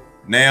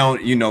now,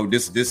 you know,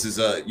 this is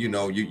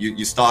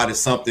you started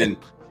something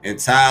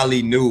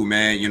entirely new,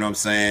 man. You know what I'm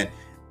saying?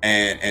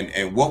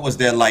 And what was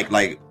that like?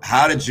 Like,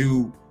 how did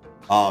you,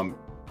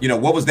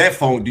 what was that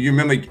phone? Do you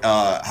remember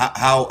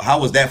how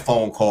was that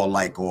phone call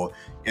like? Or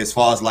as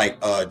far as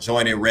like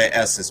joining Red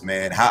Essence,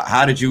 man,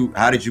 how did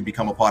you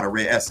become a part of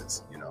Red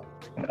Essence? You know,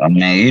 I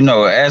mean, you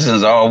know,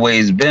 Essence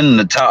always been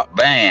the top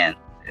band.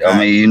 Right. I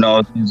mean, you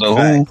know, so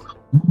who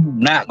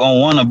not gonna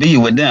want to be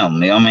with them?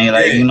 I mean,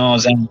 like, you know what I'm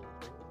saying?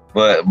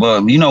 But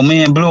you know,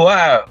 me and Blue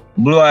Eye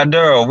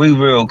Daryl, we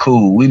real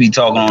cool. We be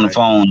talking on the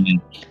phone, and, you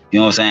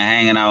know what I'm saying,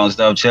 hanging out and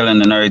stuff,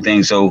 chilling and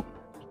everything. So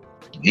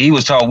we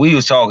was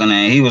talking,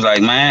 and he was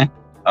like, man,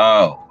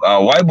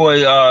 White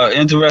Boy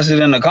interested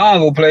in the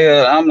Congo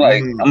player. I'm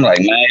like,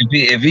 man,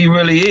 if he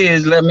really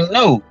is, let me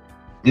know.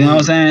 You know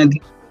what I'm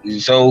saying?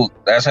 So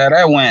that's how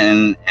that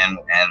went, and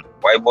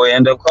White Boy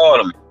ended up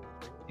calling me.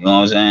 You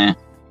know what I'm saying?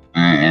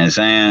 And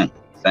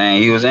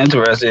saying he was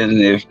interested,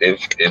 and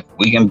if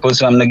we can put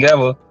something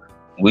together,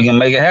 we can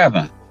make it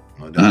happen.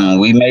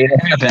 We made it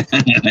happen.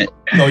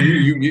 So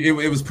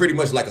it was pretty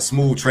much like a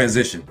smooth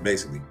transition,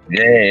 basically.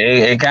 Yeah,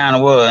 it kind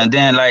of was. And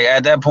then, like,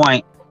 at that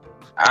point,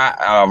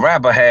 a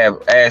rapper had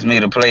asked me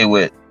to play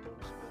with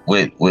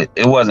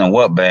it wasn't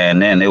What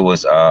Band then, it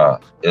was I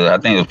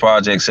think it was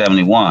Project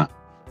 71.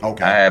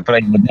 Okay. I had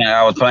played with them.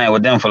 I was playing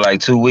with them for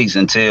like 2 weeks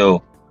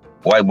until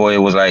White Boy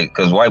was like,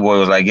 because White Boy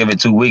was like, give it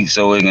 2 weeks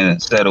so we can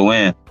settle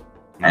in.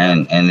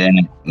 And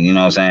then, you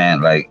know what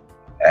I'm saying, like,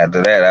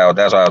 after that,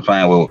 that's why I was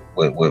playing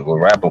with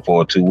rapper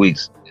for 2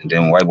 weeks. And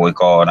then White Boy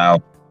called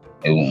out.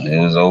 It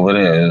was over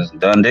there. It was a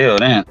done deal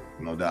then.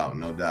 No doubt.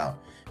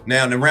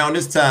 Now, around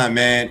this time,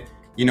 man,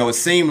 you know, it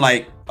seemed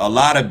like a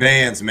lot of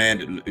bands,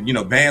 man, you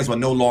know, bands were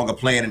no longer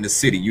playing in the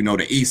city. You know,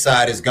 the East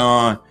Side is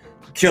gone.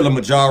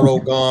 Kilimanjaro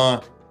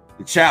gone.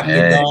 The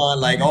Chapter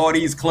gone. Like, all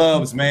these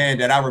clubs, man,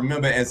 that I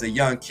remember as a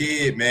young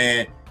kid,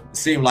 man, it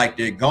seemed like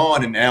they're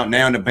gone. And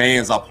now the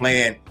bands are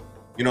playing.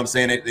 You know what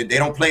I'm saying? They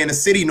don't play in the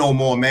city no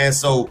more, man.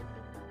 So,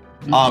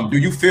 do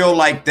you feel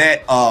like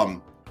that,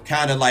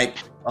 kind of like,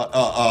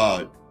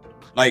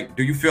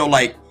 do you feel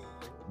like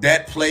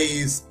that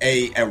plays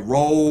a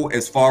role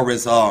as far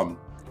as,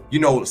 you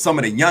know, some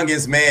of the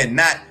youngest, man,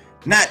 not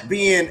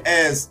being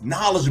as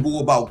knowledgeable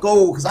about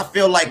go-go? Because I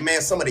feel like,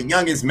 man, some of the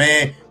youngest,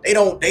 man, they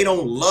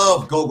don't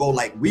love go-go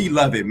like we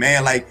love it,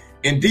 man. Like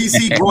in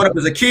DC, growing up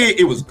as a kid,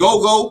 it was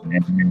go-go,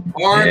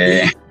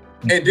 R&B,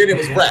 and then it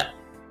was rap.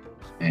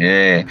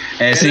 Yeah,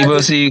 and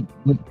see,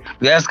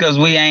 that's because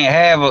we ain't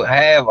have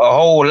a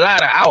whole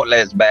lot of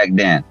outlets back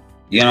then.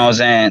 You know what I'm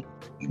saying?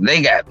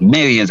 They got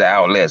millions of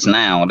outlets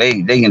now.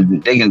 They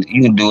can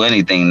you can do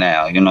anything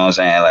now. You know what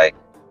I'm saying?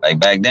 Like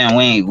back then,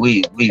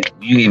 you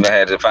either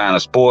had to find a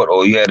sport,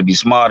 or you had to be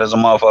smart as a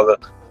motherfucker,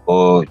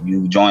 or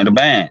you joined a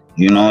band.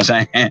 You know what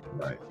I'm saying?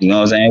 Right. You know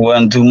what I'm saying? It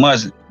wasn't too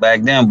much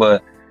back then,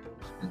 but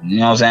you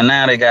know what I'm saying?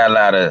 Now they got a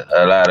lot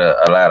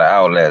of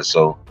outlets,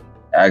 so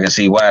I can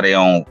see why they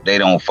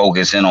don't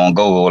focus in on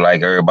go-go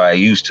like everybody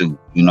used to.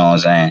 You know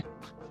what I'm saying?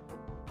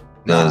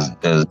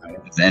 Because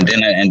and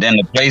then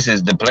the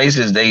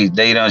places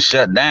they done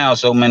shut down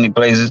so many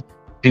places.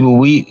 People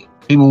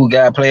who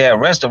gotta play at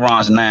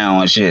restaurants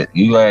now and shit.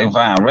 You gotta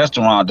find a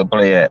restaurant to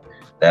play at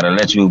that'll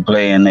let you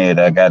play in there,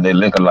 that got their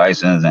liquor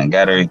license and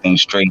got everything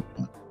straight.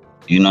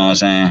 You know what I'm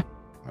saying?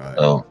 Right.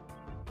 So, you know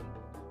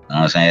what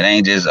I'm saying? It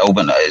ain't just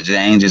open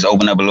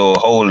up a little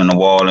hole in the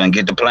wall and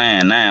get the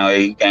plan now.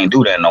 Hey, you can't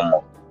do that no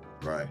more.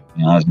 Right.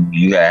 You know,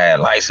 you gotta have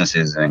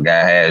licenses and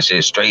gotta have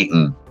shit straight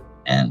and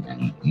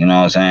you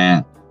know what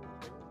I'm saying?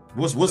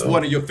 What's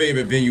one of your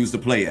favorite venues to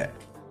play at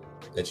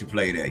that you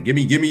played at? Give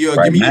me your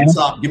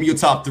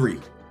top three.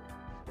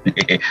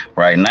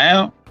 Right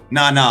now?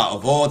 Nah,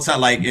 of all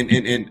time. Like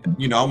in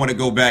you know, I want to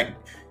go back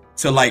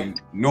to like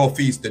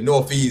the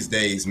Northeast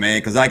days, man.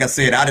 Because like I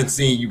said, I didn't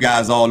see you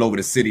guys all over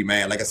the city,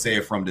 man. Like I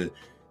said, from the,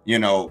 you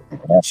know,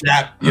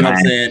 Chap, you know what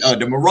I'm saying?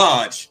 The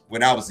Mirage.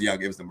 When I was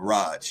young, it was the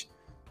Mirage.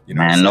 You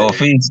know, man,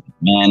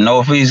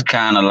 Northeast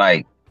kind of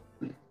like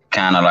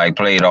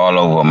played all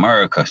over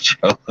America.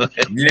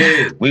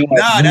 Yeah,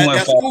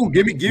 that's cool.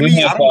 Give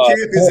me. I don't care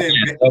if it's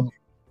in.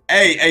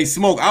 Hey,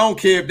 Smoke. I don't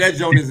care if that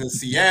joint is in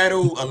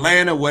Seattle,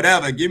 Atlanta,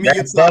 whatever. Give me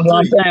your top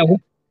three.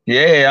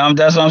 Yeah,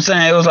 that's what I'm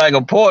saying. It was like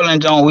a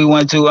Portland joint we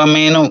went to. I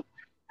mean,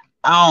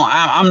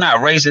 I'm not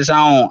racist.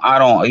 I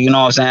don't. You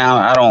know what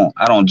I'm saying?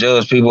 I don't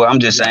judge people. I'm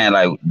just saying,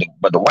 like,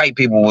 but the white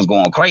people was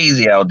going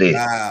crazy out there.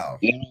 Wow.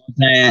 You know what I'm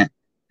saying?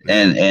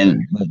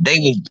 And they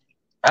was,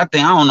 I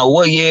don't know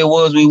what year it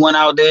was we went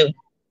out there,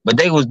 but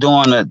they was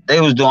doing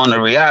the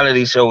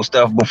reality show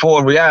stuff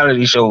before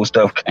reality show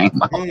stuff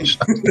came out. Hold on,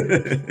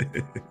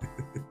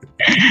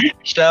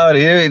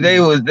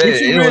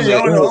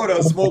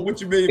 Smoke.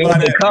 What you mean by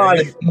that?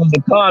 It was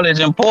a college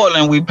in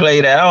Portland we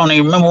played at. I don't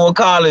even remember what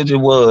college it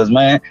was,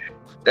 man.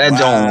 That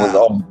joint was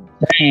all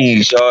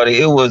dang,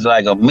 shorty. It was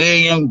like 1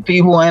 million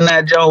people in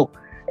that joint.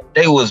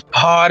 They was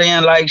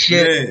partying like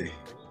shit. Yeah.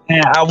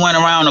 And I went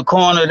around the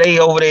corner. They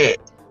over there.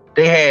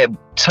 They had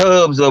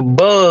tubs of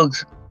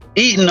bugs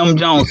eating them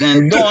Jones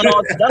and doing all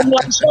that. I'm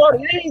like,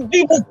 shorty, these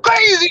people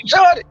crazy,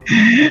 shorty.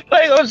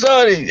 Like, I'm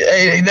sorry.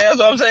 Hey, that's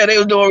what I'm saying. They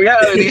was doing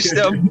reality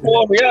stuff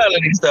before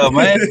reality stuff,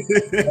 man.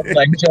 I'm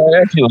like, shorty,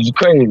 that shit was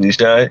crazy,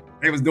 shorty.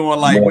 They was doing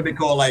like what they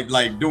call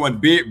like doing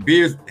beer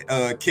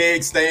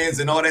keg stands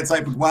and all that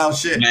type of wild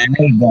shit. Man,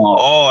 they was doing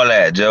all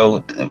that,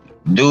 Joe.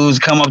 Dudes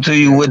come up to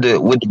you with the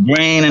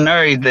green and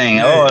everything,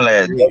 all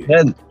that.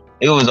 Yeah.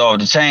 It was off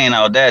the chain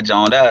out that,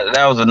 John.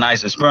 That was a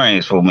nice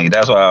experience for me.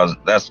 That's why I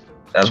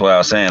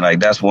was saying,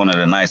 like, that's one of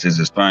the nicest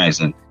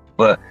experiences.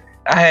 But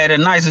I had a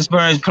nice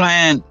experience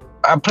playing.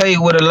 I played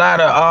with a lot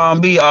of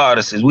R&B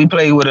artists. We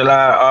played with a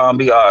lot of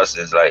R&B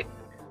artists, like,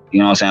 you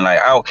know what I'm saying, like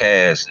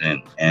Outkast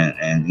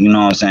and you know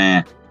what I'm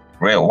saying,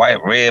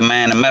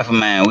 Redman and Method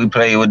Man. We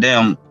played with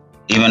them,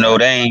 even though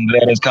they ain't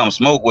let us come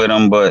smoke with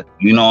them. But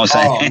you know what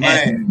I'm saying. Oh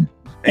man,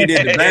 they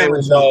did the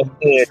damage.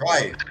 That's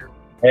right.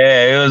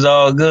 Yeah, it was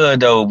all good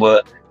though,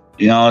 but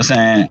you know what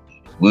I'm saying?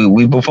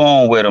 We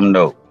performed with them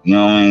though. You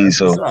know what I mean?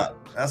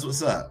 That's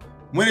what's up.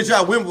 When did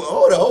y'all win?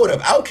 Hold up,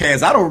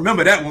 Outkast. I don't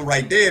remember that one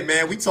right there,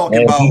 man. We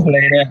talking about. We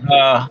played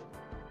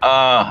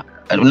that,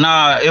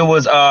 nah, it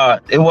wasn't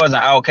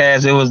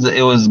Outkast.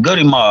 It was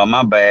Goody Mob.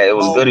 My bad. It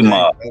was Goody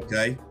Mob.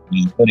 Okay.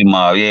 Goody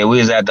Mob. Yeah, we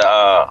was at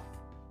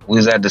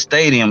the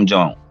stadium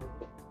joint.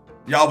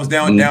 Y'all was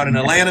down in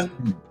Atlanta.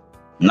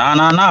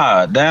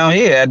 Nah. Down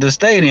here at the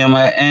stadium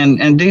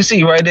in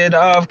DC, right there, the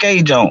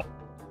RFK joint.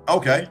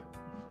 Okay.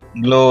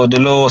 The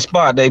little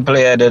spot they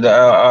play at the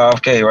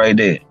RFK right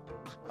there.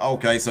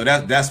 Okay, so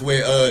that's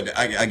where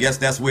I guess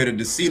that's where the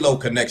CeeLo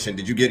connection.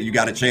 You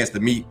got a chance to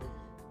meet?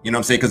 You know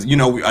what I'm saying? Because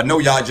I know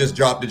y'all just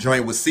dropped the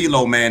joint with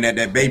CeeLo, man.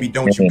 That baby,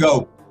 don't you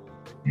go.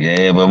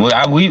 Yeah, but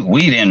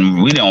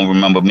we don't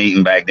remember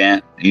meeting back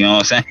then. You know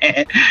what I'm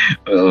saying?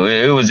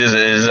 It was just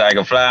like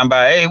a flying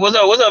by. Hey, what's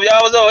up,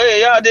 y'all? What's up?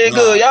 Hey, y'all did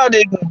good. Y'all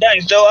did good.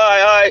 Thanks, Joe. All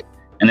right.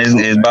 And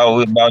it's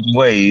about your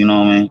way. You know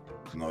what I mean?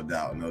 No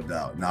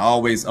doubt. Now,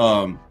 always,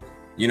 one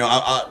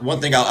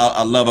thing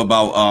I love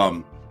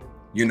about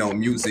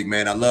music,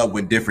 man. I love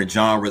when different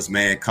genres,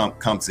 man,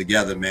 come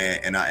together, man.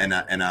 And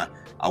I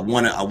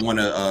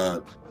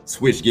wanna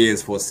switch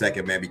gears for a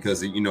second, man,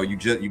 because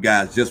you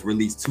guys just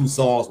released 2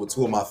 songs with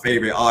 2 of my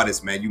favorite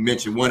artists, man. You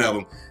mentioned one of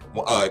them,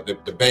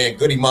 the band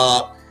Goody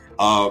Mob,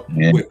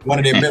 with one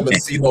of their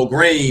members, CeeLo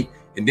Green,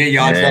 and then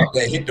y'all dropped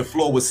that Hit the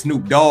Floor with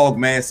Snoop Dogg,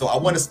 man. So I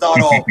want to start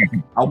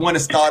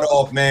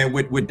off, man,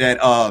 with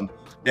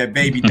that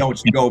baby, don't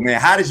you go,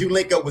 man. How did you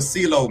link up with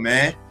CeeLo,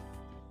 man?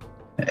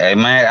 Hey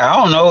man, I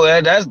don't know.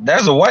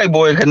 That's a white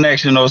boy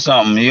connection or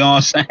something. You know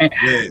what I'm saying?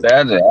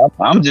 Yeah.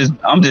 I'm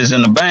just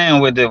in the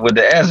band with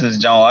the Essence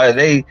John.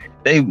 They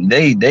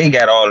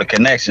got all the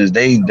connections.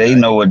 They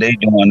know what they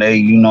doing.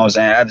 You know what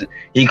I'm saying?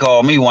 He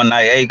called me one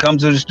night. Hey, come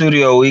to the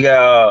studio. We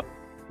got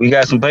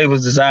some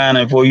papers to sign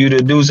and for you to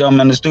do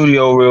something in the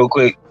studio real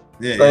quick.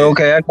 Yeah. Like,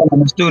 okay, I come in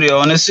the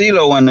studio and it's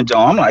CeeLo in the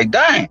joint. I'm like,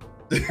 dang.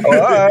 All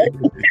right.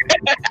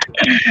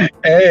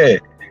 Hey.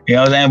 You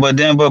know what I'm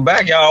saying? But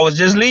back, y'all was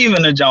just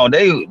leaving the joint.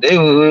 They you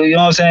know what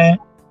I'm saying?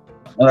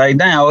 Like,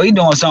 damn, he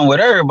doing something with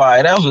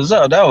everybody. That was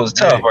up. That was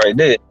tough right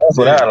there. That's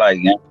what I like,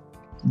 man.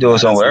 Doing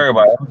something with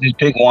everybody. Just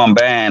pick one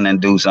band and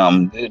do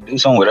something. Do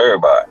something with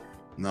everybody.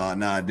 No.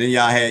 Then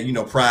y'all had,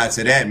 prior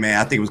to that, man.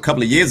 I think it was a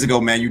couple of years ago,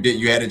 man.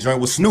 You had a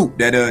joint with Snoop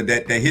that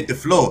hit the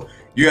floor.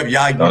 You get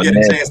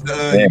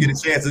a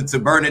chance to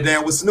burn it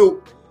down with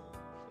Snoop.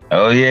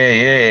 Oh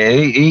yeah.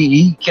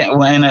 He can't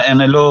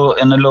in a little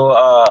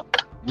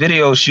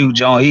video shoot,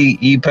 John.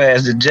 He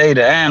passed the J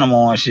to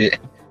Animal and shit.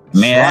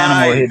 Man,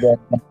 Animal hit that.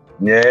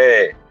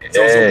 Yeah.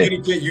 So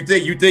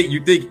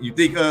you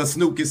think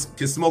Snoop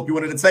can smoke you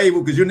under the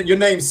table because your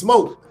name's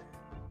Smoke.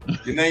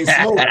 Your name's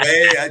Smoke,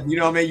 man. You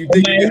know what I mean? You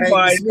think you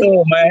can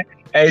cool, man.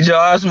 Hey Joe,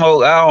 I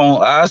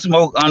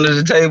smoke under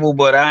the table,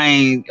 but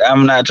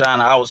I'm not trying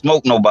to out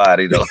smoke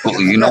nobody though.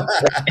 You know,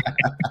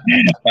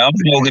 I'm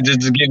smoking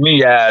just to get me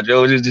high,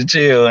 Joe, just to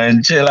chill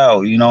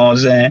out. You know what I'm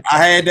saying?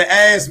 I had to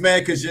ask, man,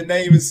 because your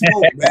name is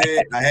Smoke,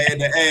 man. I had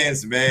to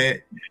ask,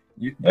 man.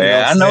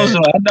 I know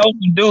some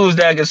dudes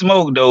that can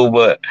smoke though,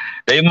 but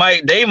they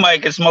might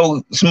can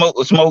smoke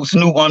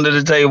Snoop under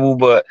the table,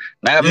 but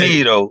not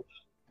me though.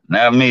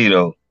 Not me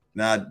though.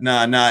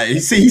 Nah. He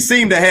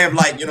seemed to have,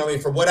 like, you know what I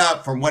mean,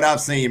 from what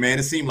I've seen, man,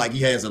 it seemed like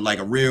he has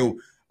a real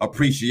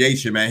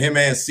appreciation, man. Him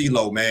and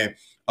CeeLo, man,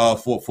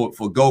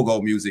 for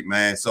go-go music,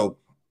 man. So,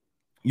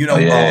 do you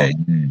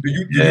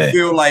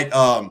feel like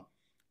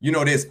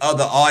there's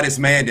other artists,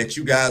 man, that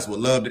you guys would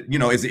love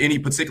to, is there any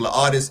particular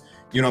artist,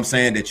 you know what I'm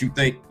saying, that you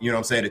think, you know what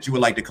I'm saying, that you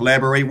would like to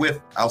collaborate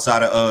with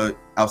outside of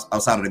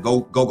the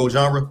go-go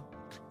genre?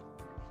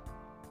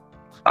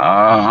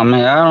 I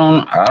mean,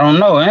 I don't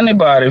know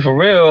anybody for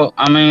real.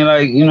 I mean,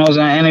 like, you know what I'm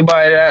saying,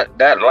 anybody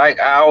that like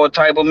our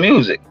type of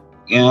music.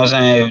 You know what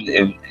I'm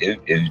saying?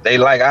 If they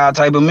like our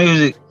type of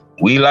music,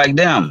 we like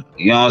them.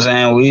 You know what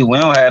I'm saying? We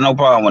don't have no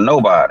problem with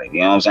nobody.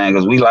 You know what I'm saying?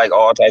 Because we like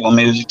all type of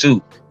music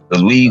too.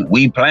 Because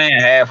we playing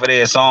half of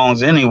their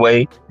songs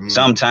anyway.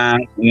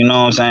 Sometimes, you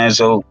know what I'm saying?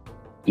 So,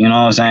 you know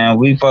what I'm saying?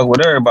 We fuck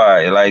with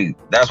everybody. Like,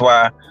 that's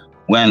why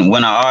when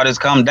an artist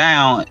come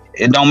down,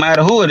 it don't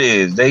matter who it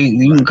is.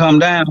 You can come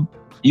down,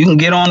 you can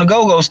get on the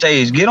go-go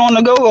stage. Get on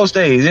the go-go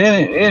stage.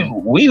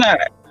 We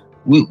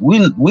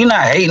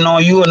not hating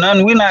on you or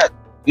nothing. We not,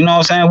 you know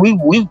what I'm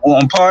saying? We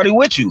want to party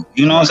with you.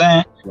 You know what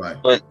I'm saying? Right.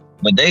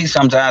 But they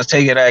sometimes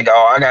take it like,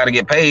 oh, I gotta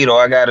get paid,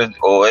 or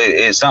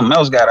something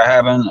else gotta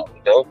happen.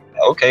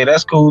 Okay,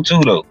 that's cool too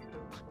though.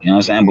 You know what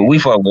I'm saying? But we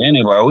fuck with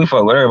anybody. We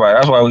fuck with everybody.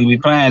 That's why we be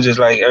playing just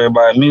like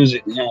everybody's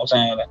music. You know what I'm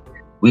saying? Like,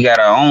 we got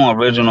our own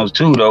originals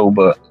too though,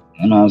 but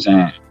you know what I'm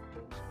saying?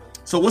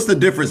 So what's the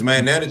difference,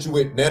 man? Now that you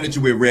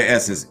with Rare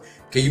Essence,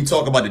 can you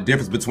talk about the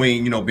difference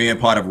between, being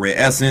part of Rare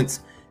Essence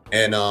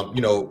and what's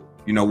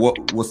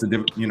the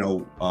difference,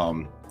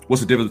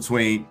 what's the difference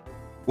between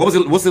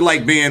what's it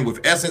like being with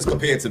Essence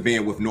compared to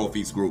being with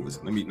Northeast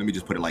Groovers? Let me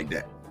just put it like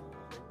that.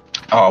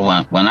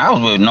 Oh, when I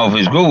was with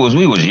Northeast Groovers,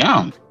 we was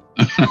young.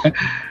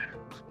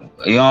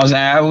 You know what I'm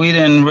saying? We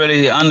didn't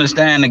really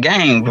understand the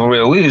game for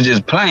real. We was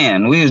just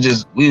playing. We was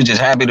just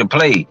happy to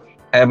play,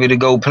 happy to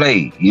go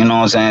play. You know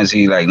what I'm saying?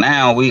 See, like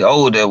now we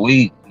older,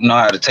 we know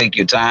how to take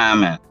your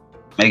time and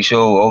make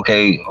sure,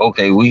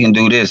 okay, we can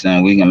do this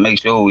and we can make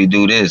sure we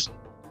do this.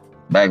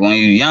 Back when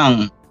you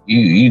young,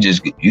 you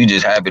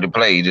just happy to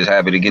play, just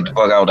happy to get the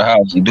fuck out of the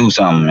house and do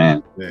something,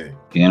 man. Yeah.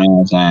 You know what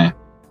I'm saying?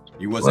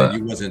 You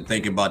wasn't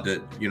thinking about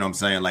the, you know what I'm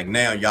saying? Like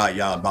now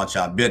y'all about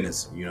y'all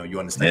business. You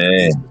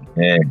understand?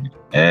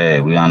 Yeah,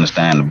 we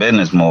understand the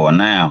business more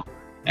now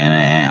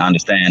and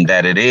understand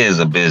that it is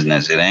a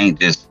business. It ain't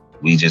just,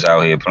 we just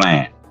out here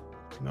playing.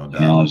 No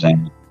doubt. You know what I'm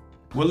saying?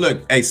 Well,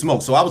 look, hey,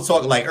 Smoke. So I was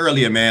talking like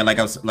earlier, man, like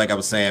I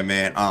was saying,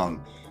 man,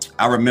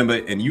 I remember,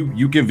 and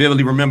you can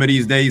vividly remember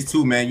these days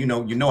too, man. You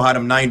know how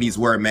them 90s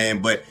were,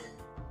 man, but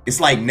it's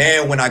like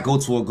now when I go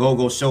to a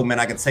go-go show, man,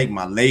 I can take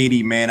my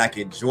lady, man, I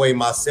can enjoy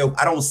myself.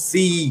 I don't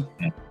see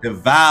the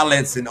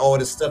violence and all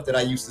the stuff that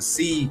I used to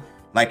see,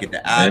 like at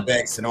the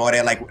Ibex and all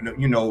that, like,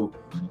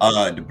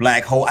 the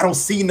Black Hole. I don't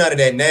see none of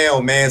that now,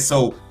 man.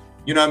 So,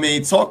 you know what I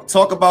mean?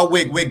 Talk about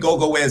where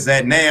go-go is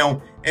at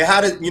now, and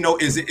how does, does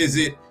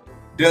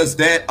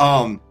that,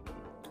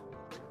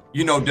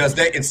 does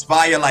that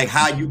inspire like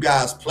how you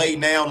guys play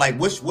now? Like,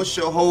 what's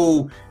your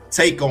whole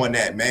take on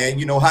that, man?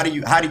 How do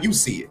you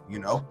see it,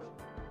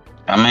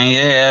 I mean,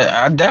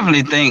 yeah, I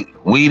definitely think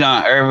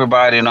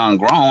everybody done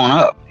grown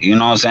up, you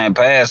know what I'm saying,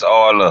 past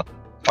all the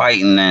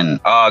fighting and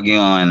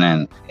arguing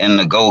and in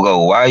the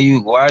go-go. Why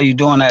are you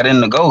doing that in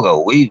the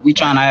go-go? We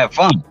trying to have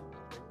fun,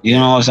 you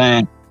know what I'm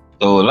saying?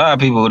 So a lot of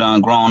people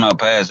done grown up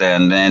past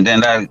that, and then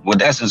that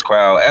with Essence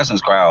crowd,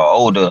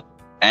 older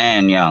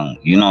and young,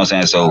 you know what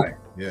I'm saying? So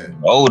yeah.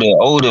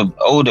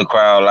 older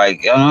crowd,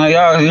 like, y'all,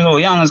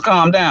 youngins,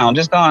 calm down,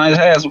 just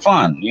have some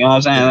fun, you know what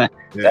I'm saying?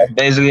 Yeah. That's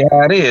basically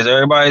how it is.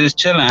 Everybody just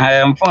chilling,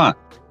 having fun.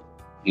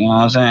 You know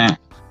what I'm saying?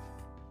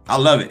 I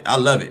love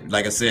it.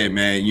 Like I said,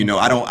 man,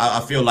 I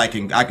feel like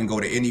I can go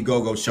to any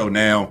go-go show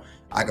now.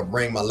 I can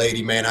bring my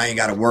lady, man. I ain't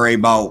got to worry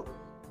about,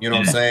 what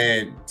I'm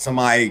saying,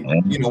 somebody,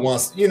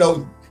 wants,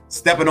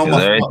 stepping on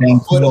my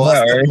foot or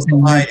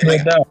somebody.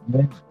 Like,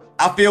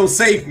 I feel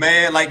safe,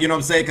 man. Like, you know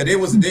what I'm saying? Because it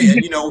was,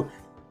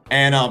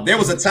 and there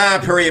was a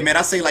time period, man,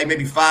 I say like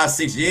maybe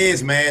 5-6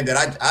 years, man,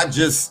 that I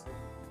just,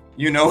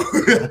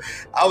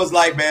 I was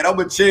like, man, I'm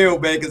gonna chill,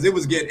 man, because it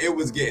was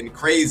getting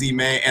crazy,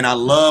 man. And I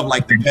love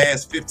like the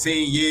past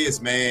 15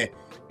 years, man.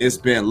 It's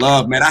been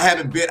love, man.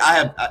 I've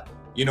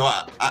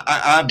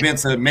been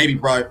to maybe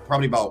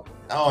probably about,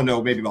 I don't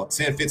know, maybe about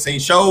 10, 15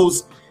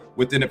 shows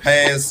within the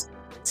past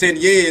 10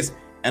 years,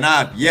 and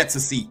I've yet to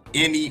see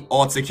any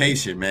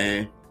altercation,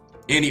 man.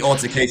 Any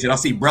altercation. I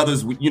see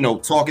brothers,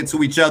 talking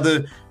to each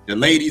other. The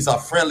ladies are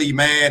friendly,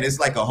 man. It's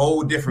like a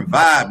whole different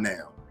vibe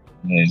now.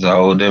 It's a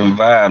whole different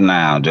vibe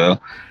now, Joe.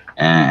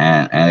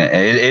 And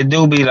it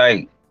do be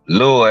like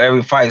little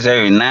every fights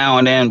every now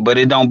and then, but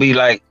it don't be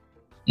like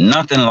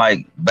nothing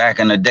like back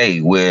in the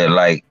day where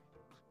like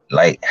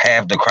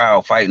half the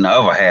crowd fighting the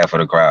other half of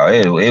the crowd.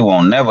 It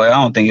won't never, I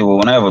don't think it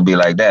will never be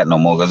like that no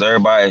more, because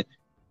everybody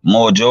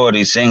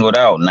majority singled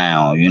out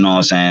now. You know what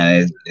I'm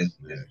saying?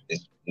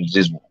 It's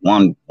just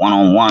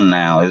one-on-one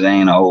now. It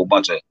ain't a whole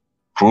bunch of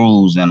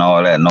crews and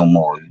all that no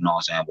more. You know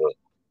what I'm saying? But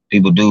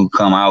people do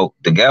come out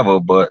together,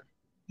 but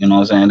you know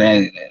what I'm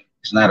saying?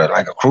 It's not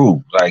like a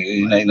crew. Like,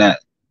 they not,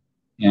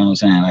 you know what I'm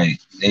saying? Like,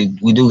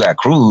 we do got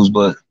crews,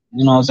 but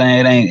you know what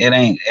I'm saying?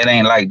 It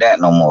ain't like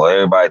that no more.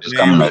 Everybody just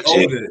coming to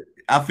chill.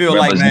 I feel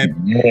like,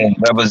 man,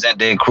 represent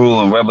their crew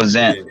and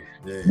represent.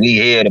 Yeah. We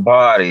here to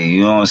party.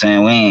 You know what I'm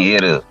saying? We ain't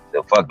here to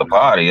fuck the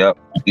party up.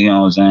 You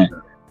know what I'm saying?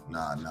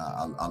 Nah,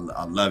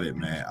 I love it,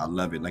 man. I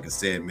love it. Like I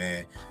said,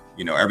 man,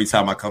 every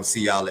time I come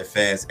see y'all at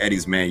Fast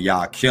Eddie's, man,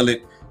 y'all kill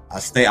it.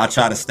 I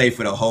try to stay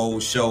for the whole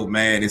show,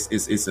 man.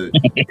 It's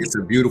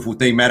a beautiful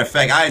thing. Matter of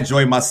fact, I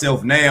enjoy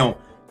myself now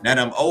that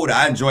I'm older.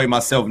 I enjoy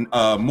myself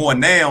more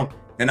now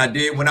than I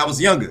did when I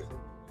was younger.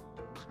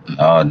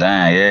 Oh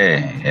damn,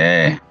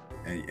 yeah.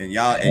 And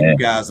y'all, and you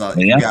guys are.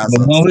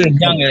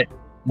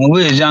 When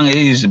we was younger, it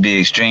used to be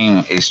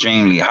extremely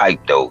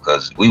hyped though,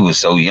 because we was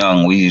so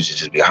young. We used to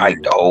just be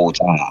hyped the whole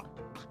time.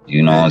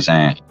 You know what I'm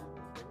saying?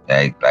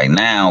 like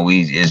now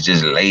it's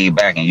just laid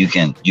back, and you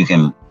can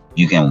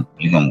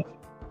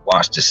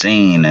watch the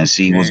scene and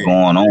see what's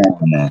going on.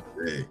 And,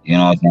 you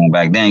know what I'm saying?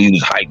 Back then, you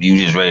was hyped. You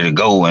just ready to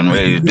go and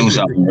ready to do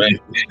something.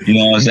 Ready, you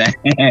know what I'm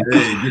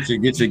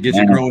saying? Get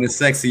your grown and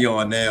sexy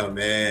on now,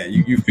 man.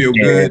 You feel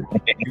good.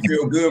 You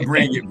feel good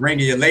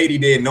bringing your lady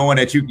there, knowing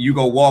that you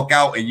go walk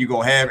out and you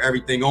go have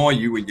everything on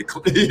you and you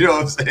know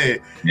what I'm saying?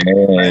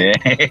 Yeah.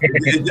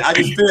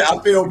 I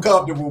feel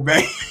comfortable,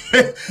 man.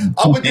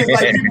 I'm just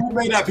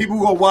like people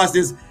who gonna watch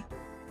this,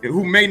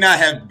 who may not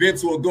have been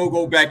to a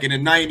go-go back in the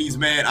 90s,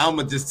 man.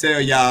 I'ma just tell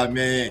y'all,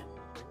 man.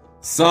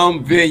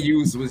 Some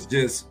venues was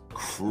just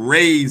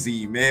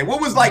crazy, man.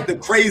 What was like the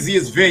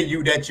craziest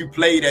venue that you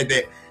played at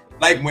that?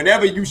 Like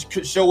whenever you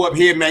show up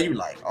here, man, you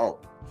like, oh.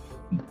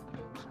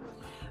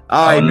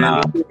 All right, man,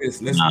 let's do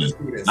this. Let's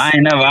do this. I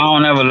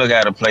don't ever look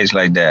at a place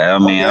like that. I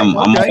mean, I'm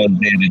always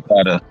there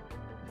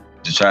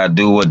to try to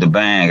do what the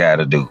band got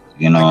to do.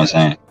 You know what I'm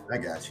saying? I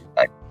got you.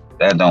 Like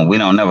we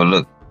don't never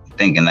look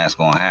thinking that's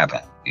gonna happen.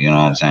 You know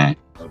what I'm saying?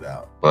 No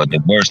doubt. But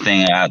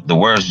the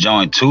worst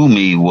joint to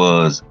me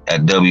was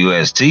at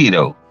WST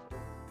though.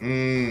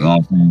 You know what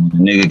I'm saying? The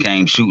nigga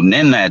came shooting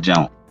in that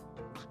joint.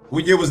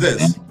 What year was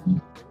this?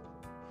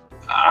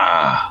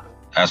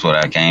 That's what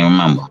I can't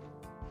remember.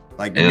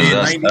 Like it was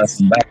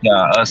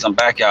us and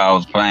Backyard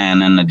was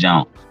playing in the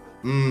joint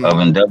up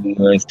in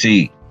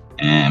WST.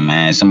 And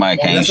man,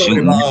 somebody came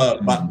shooting.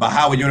 By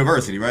Howard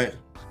University, right?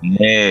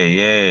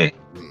 Yeah.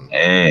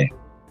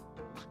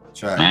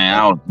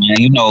 Man,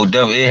 you know,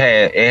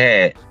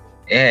 it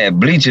had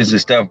bleachers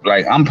and stuff.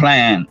 Like I'm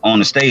playing on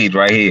the stage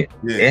right here.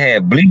 Yeah. It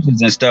had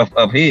bleachers and stuff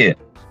up here.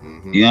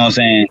 You know what I'm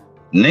saying?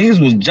 Niggas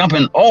was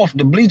jumping off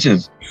the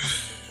bleachers.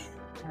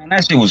 Man,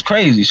 that shit was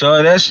crazy.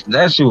 So that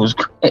shit was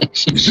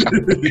crazy.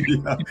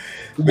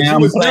 Man,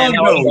 I'm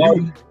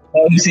playing.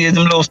 You see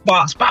them little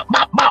spots, pop.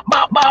 I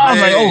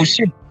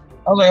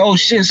was like, oh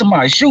shit,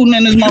 somebody shooting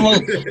in this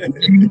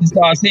motherfucker. You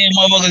start seeing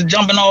motherfuckers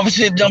jumping off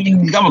shit, I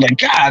was like,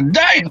 God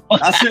damn.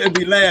 I shouldn't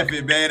be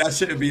laughing, man. I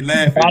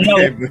know.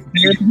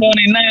 It's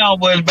funny now,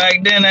 but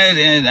back then, I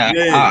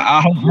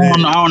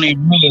don't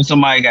even know if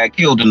somebody got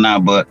killed or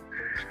not, but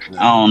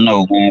I don't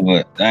know, man.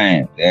 But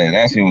dang,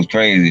 that shit was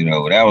crazy,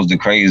 though. That was the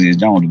craziest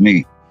joint to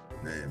me.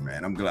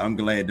 Man, I'm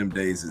glad them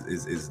days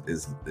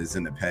is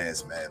in the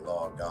past, man.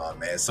 Long gone,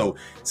 man. So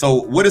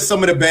what are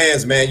some of the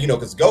bands, man? You know,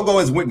 because Go-Go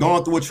has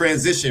gone through a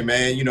transition,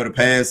 man. You know, the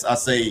past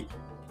 50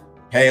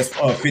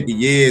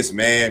 years,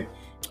 man.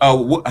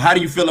 How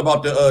do you feel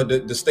about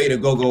the state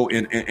of Go-Go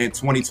in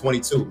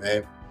 2022,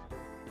 man?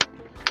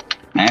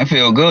 Man, it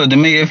feel good to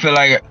me. It feel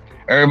like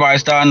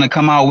everybody's starting to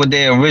come out with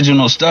their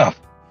original stuff.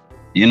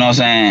 You know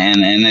what I'm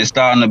saying? And it's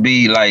starting to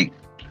be like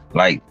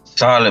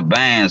solid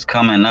bands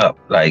coming up,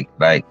 like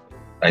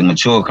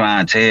Mature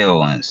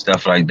Clientele and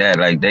stuff like that.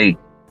 Like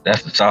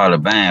that's a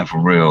solid band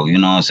for real. You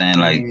know what I'm saying?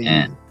 Like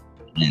and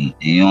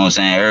you know what I'm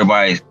saying?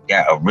 Everybody's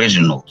got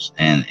originals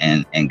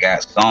and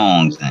got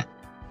songs, and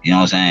you know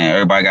what I'm saying?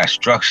 Everybody got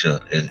structure.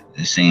 It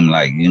seemed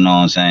like, you know what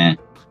I'm saying?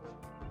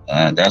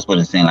 That's what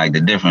it seemed like the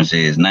difference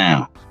is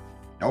now.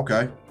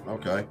 Okay.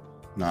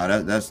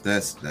 No,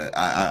 that's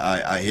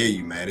I hear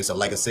you, man. It's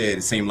like I said,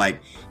 it seemed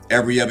like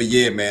every other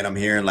year, man, I'm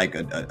hearing like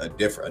a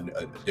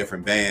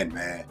different band,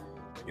 man.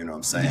 You know what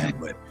I'm saying?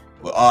 But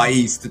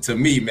RE to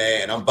me,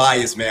 man, I'm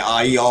biased, man.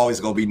 RE always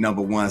gonna be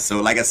number one.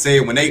 So like I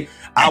said,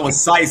 I was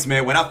psyched,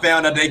 man. When I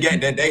found out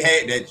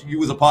that you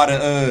was a part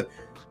of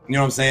you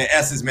know what I'm saying,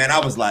 Essence, man, I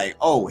was like,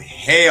 oh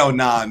hell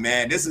nah,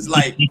 man. This is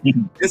like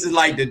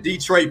the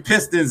Detroit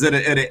Pistons of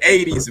the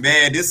 80s,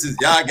 man. This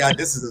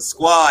is a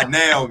squad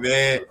now,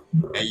 man.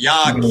 And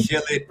y'all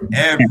kill it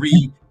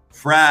every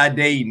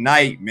Friday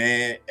night,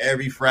 man.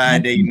 Every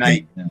Friday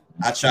night.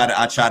 I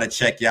try to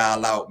check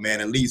y'all out,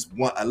 man. At least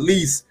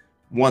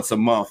once a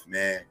month,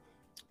 man.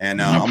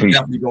 And I'm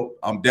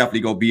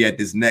definitely gonna be at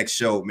this next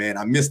show, man.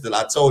 I missed it.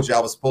 I told you I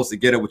was supposed to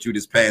get up with you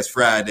this past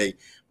Friday,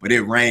 but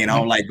it rained. I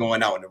don't like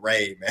going out in the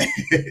rain, man.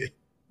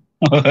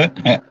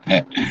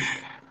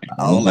 I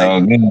don't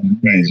like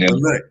it.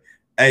 Look,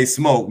 hey,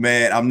 Smoke,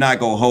 man. I'm not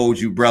gonna hold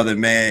you, brother,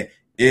 man.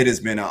 It has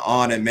been an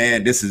honor,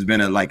 man. This has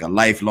been a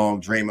lifelong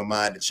dream of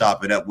mine to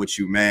chop it up with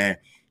you, man.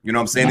 You know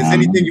what I'm saying? Is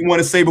anything you want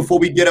to say before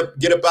we get up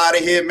out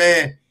of here,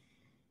 man?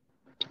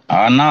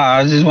 No,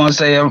 I just want to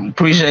say I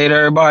appreciate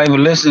everybody for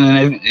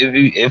listening.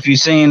 If you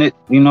seen it,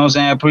 you know what I'm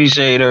saying? I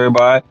appreciate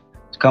everybody.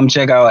 Come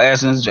check out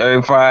Essence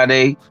every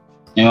Friday.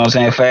 You know what I'm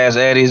saying? Fast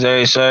Eddie's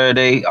every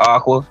Saturday.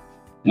 Aqua.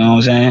 You know what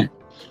I'm saying?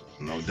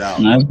 No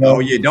doubt. Oh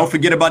yeah, don't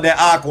forget about that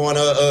Aqua on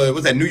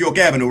what's that, New York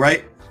Avenue,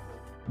 right?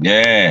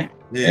 Yeah.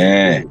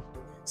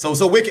 So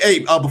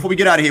before we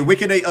get out of here, where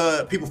can they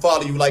people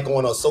follow you like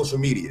on social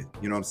media?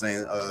 You know what I'm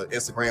saying?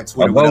 Instagram,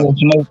 Twitter,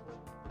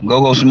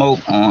 Go-Go Smoke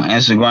on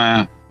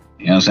Instagram.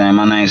 You know what I'm saying?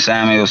 My name's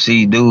Samuel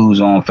C.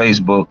 Dudes on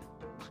Facebook.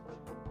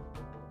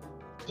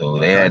 So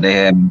they had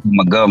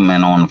my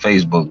government on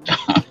Facebook.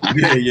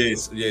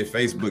 yeah,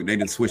 Facebook. They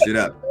didn't switch it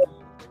up.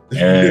 All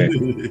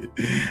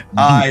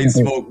right,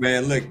 Smoke,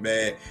 man. Look,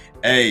 man.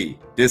 Hey,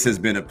 this has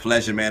been a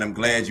pleasure, man. I'm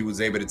glad you was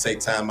able to take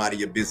time out of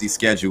your busy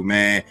schedule,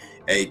 man.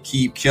 Hey,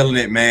 keep killing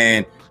it,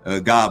 man.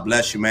 God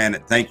bless you, man.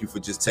 And thank you for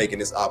just taking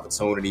this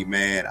opportunity,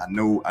 man. I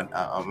know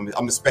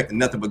I'm expecting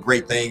nothing but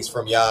great things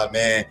from y'all,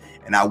 man.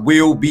 And I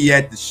will be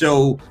at the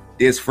show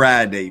this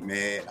Friday,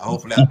 man.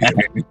 Hopefully I'll be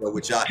able to go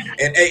with y'all.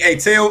 And hey,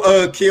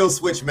 tell Kill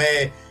Switch,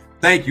 man.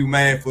 Thank you,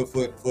 man, for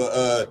putting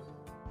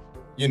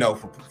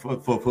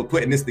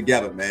this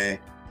together, man.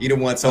 He the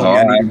one told me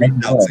I need to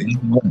reach out to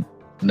you.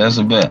 That's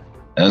a bet.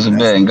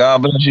 And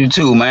God bless you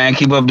too, man.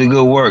 Keep up the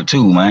good work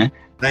too, man.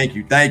 Thank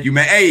you,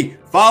 man. Hey,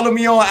 follow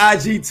me on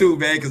IG too,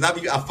 man, because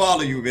I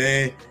follow you,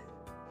 man.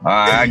 All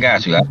right, I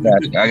got you. I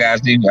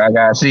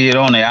gotta see it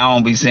on there. I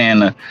don't be saying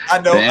the. I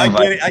know. I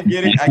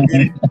get it.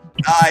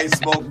 All right,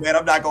 Smoke, man.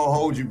 I'm not gonna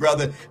hold you,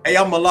 brother. Hey,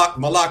 I'm Malak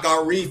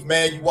Arif,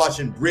 man. You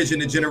watching Bridging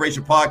the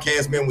Generation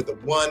podcast, man, with the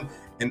one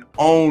and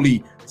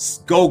only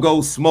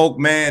Go Smoke,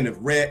 man,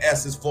 of Red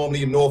Essence,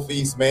 formerly in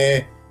Northeast,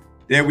 man.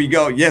 There we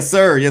go. Yes,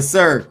 sir.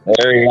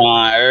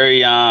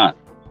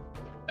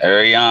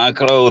 Arion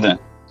Clothing.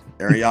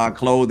 Arion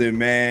Clothing,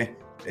 man.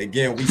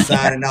 Again, we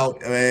signing out,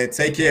 man.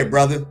 Take care,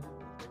 brother.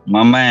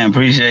 My man,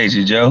 appreciate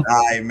you, Joe.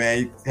 All right,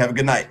 man. Have a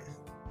good night.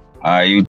 All right, you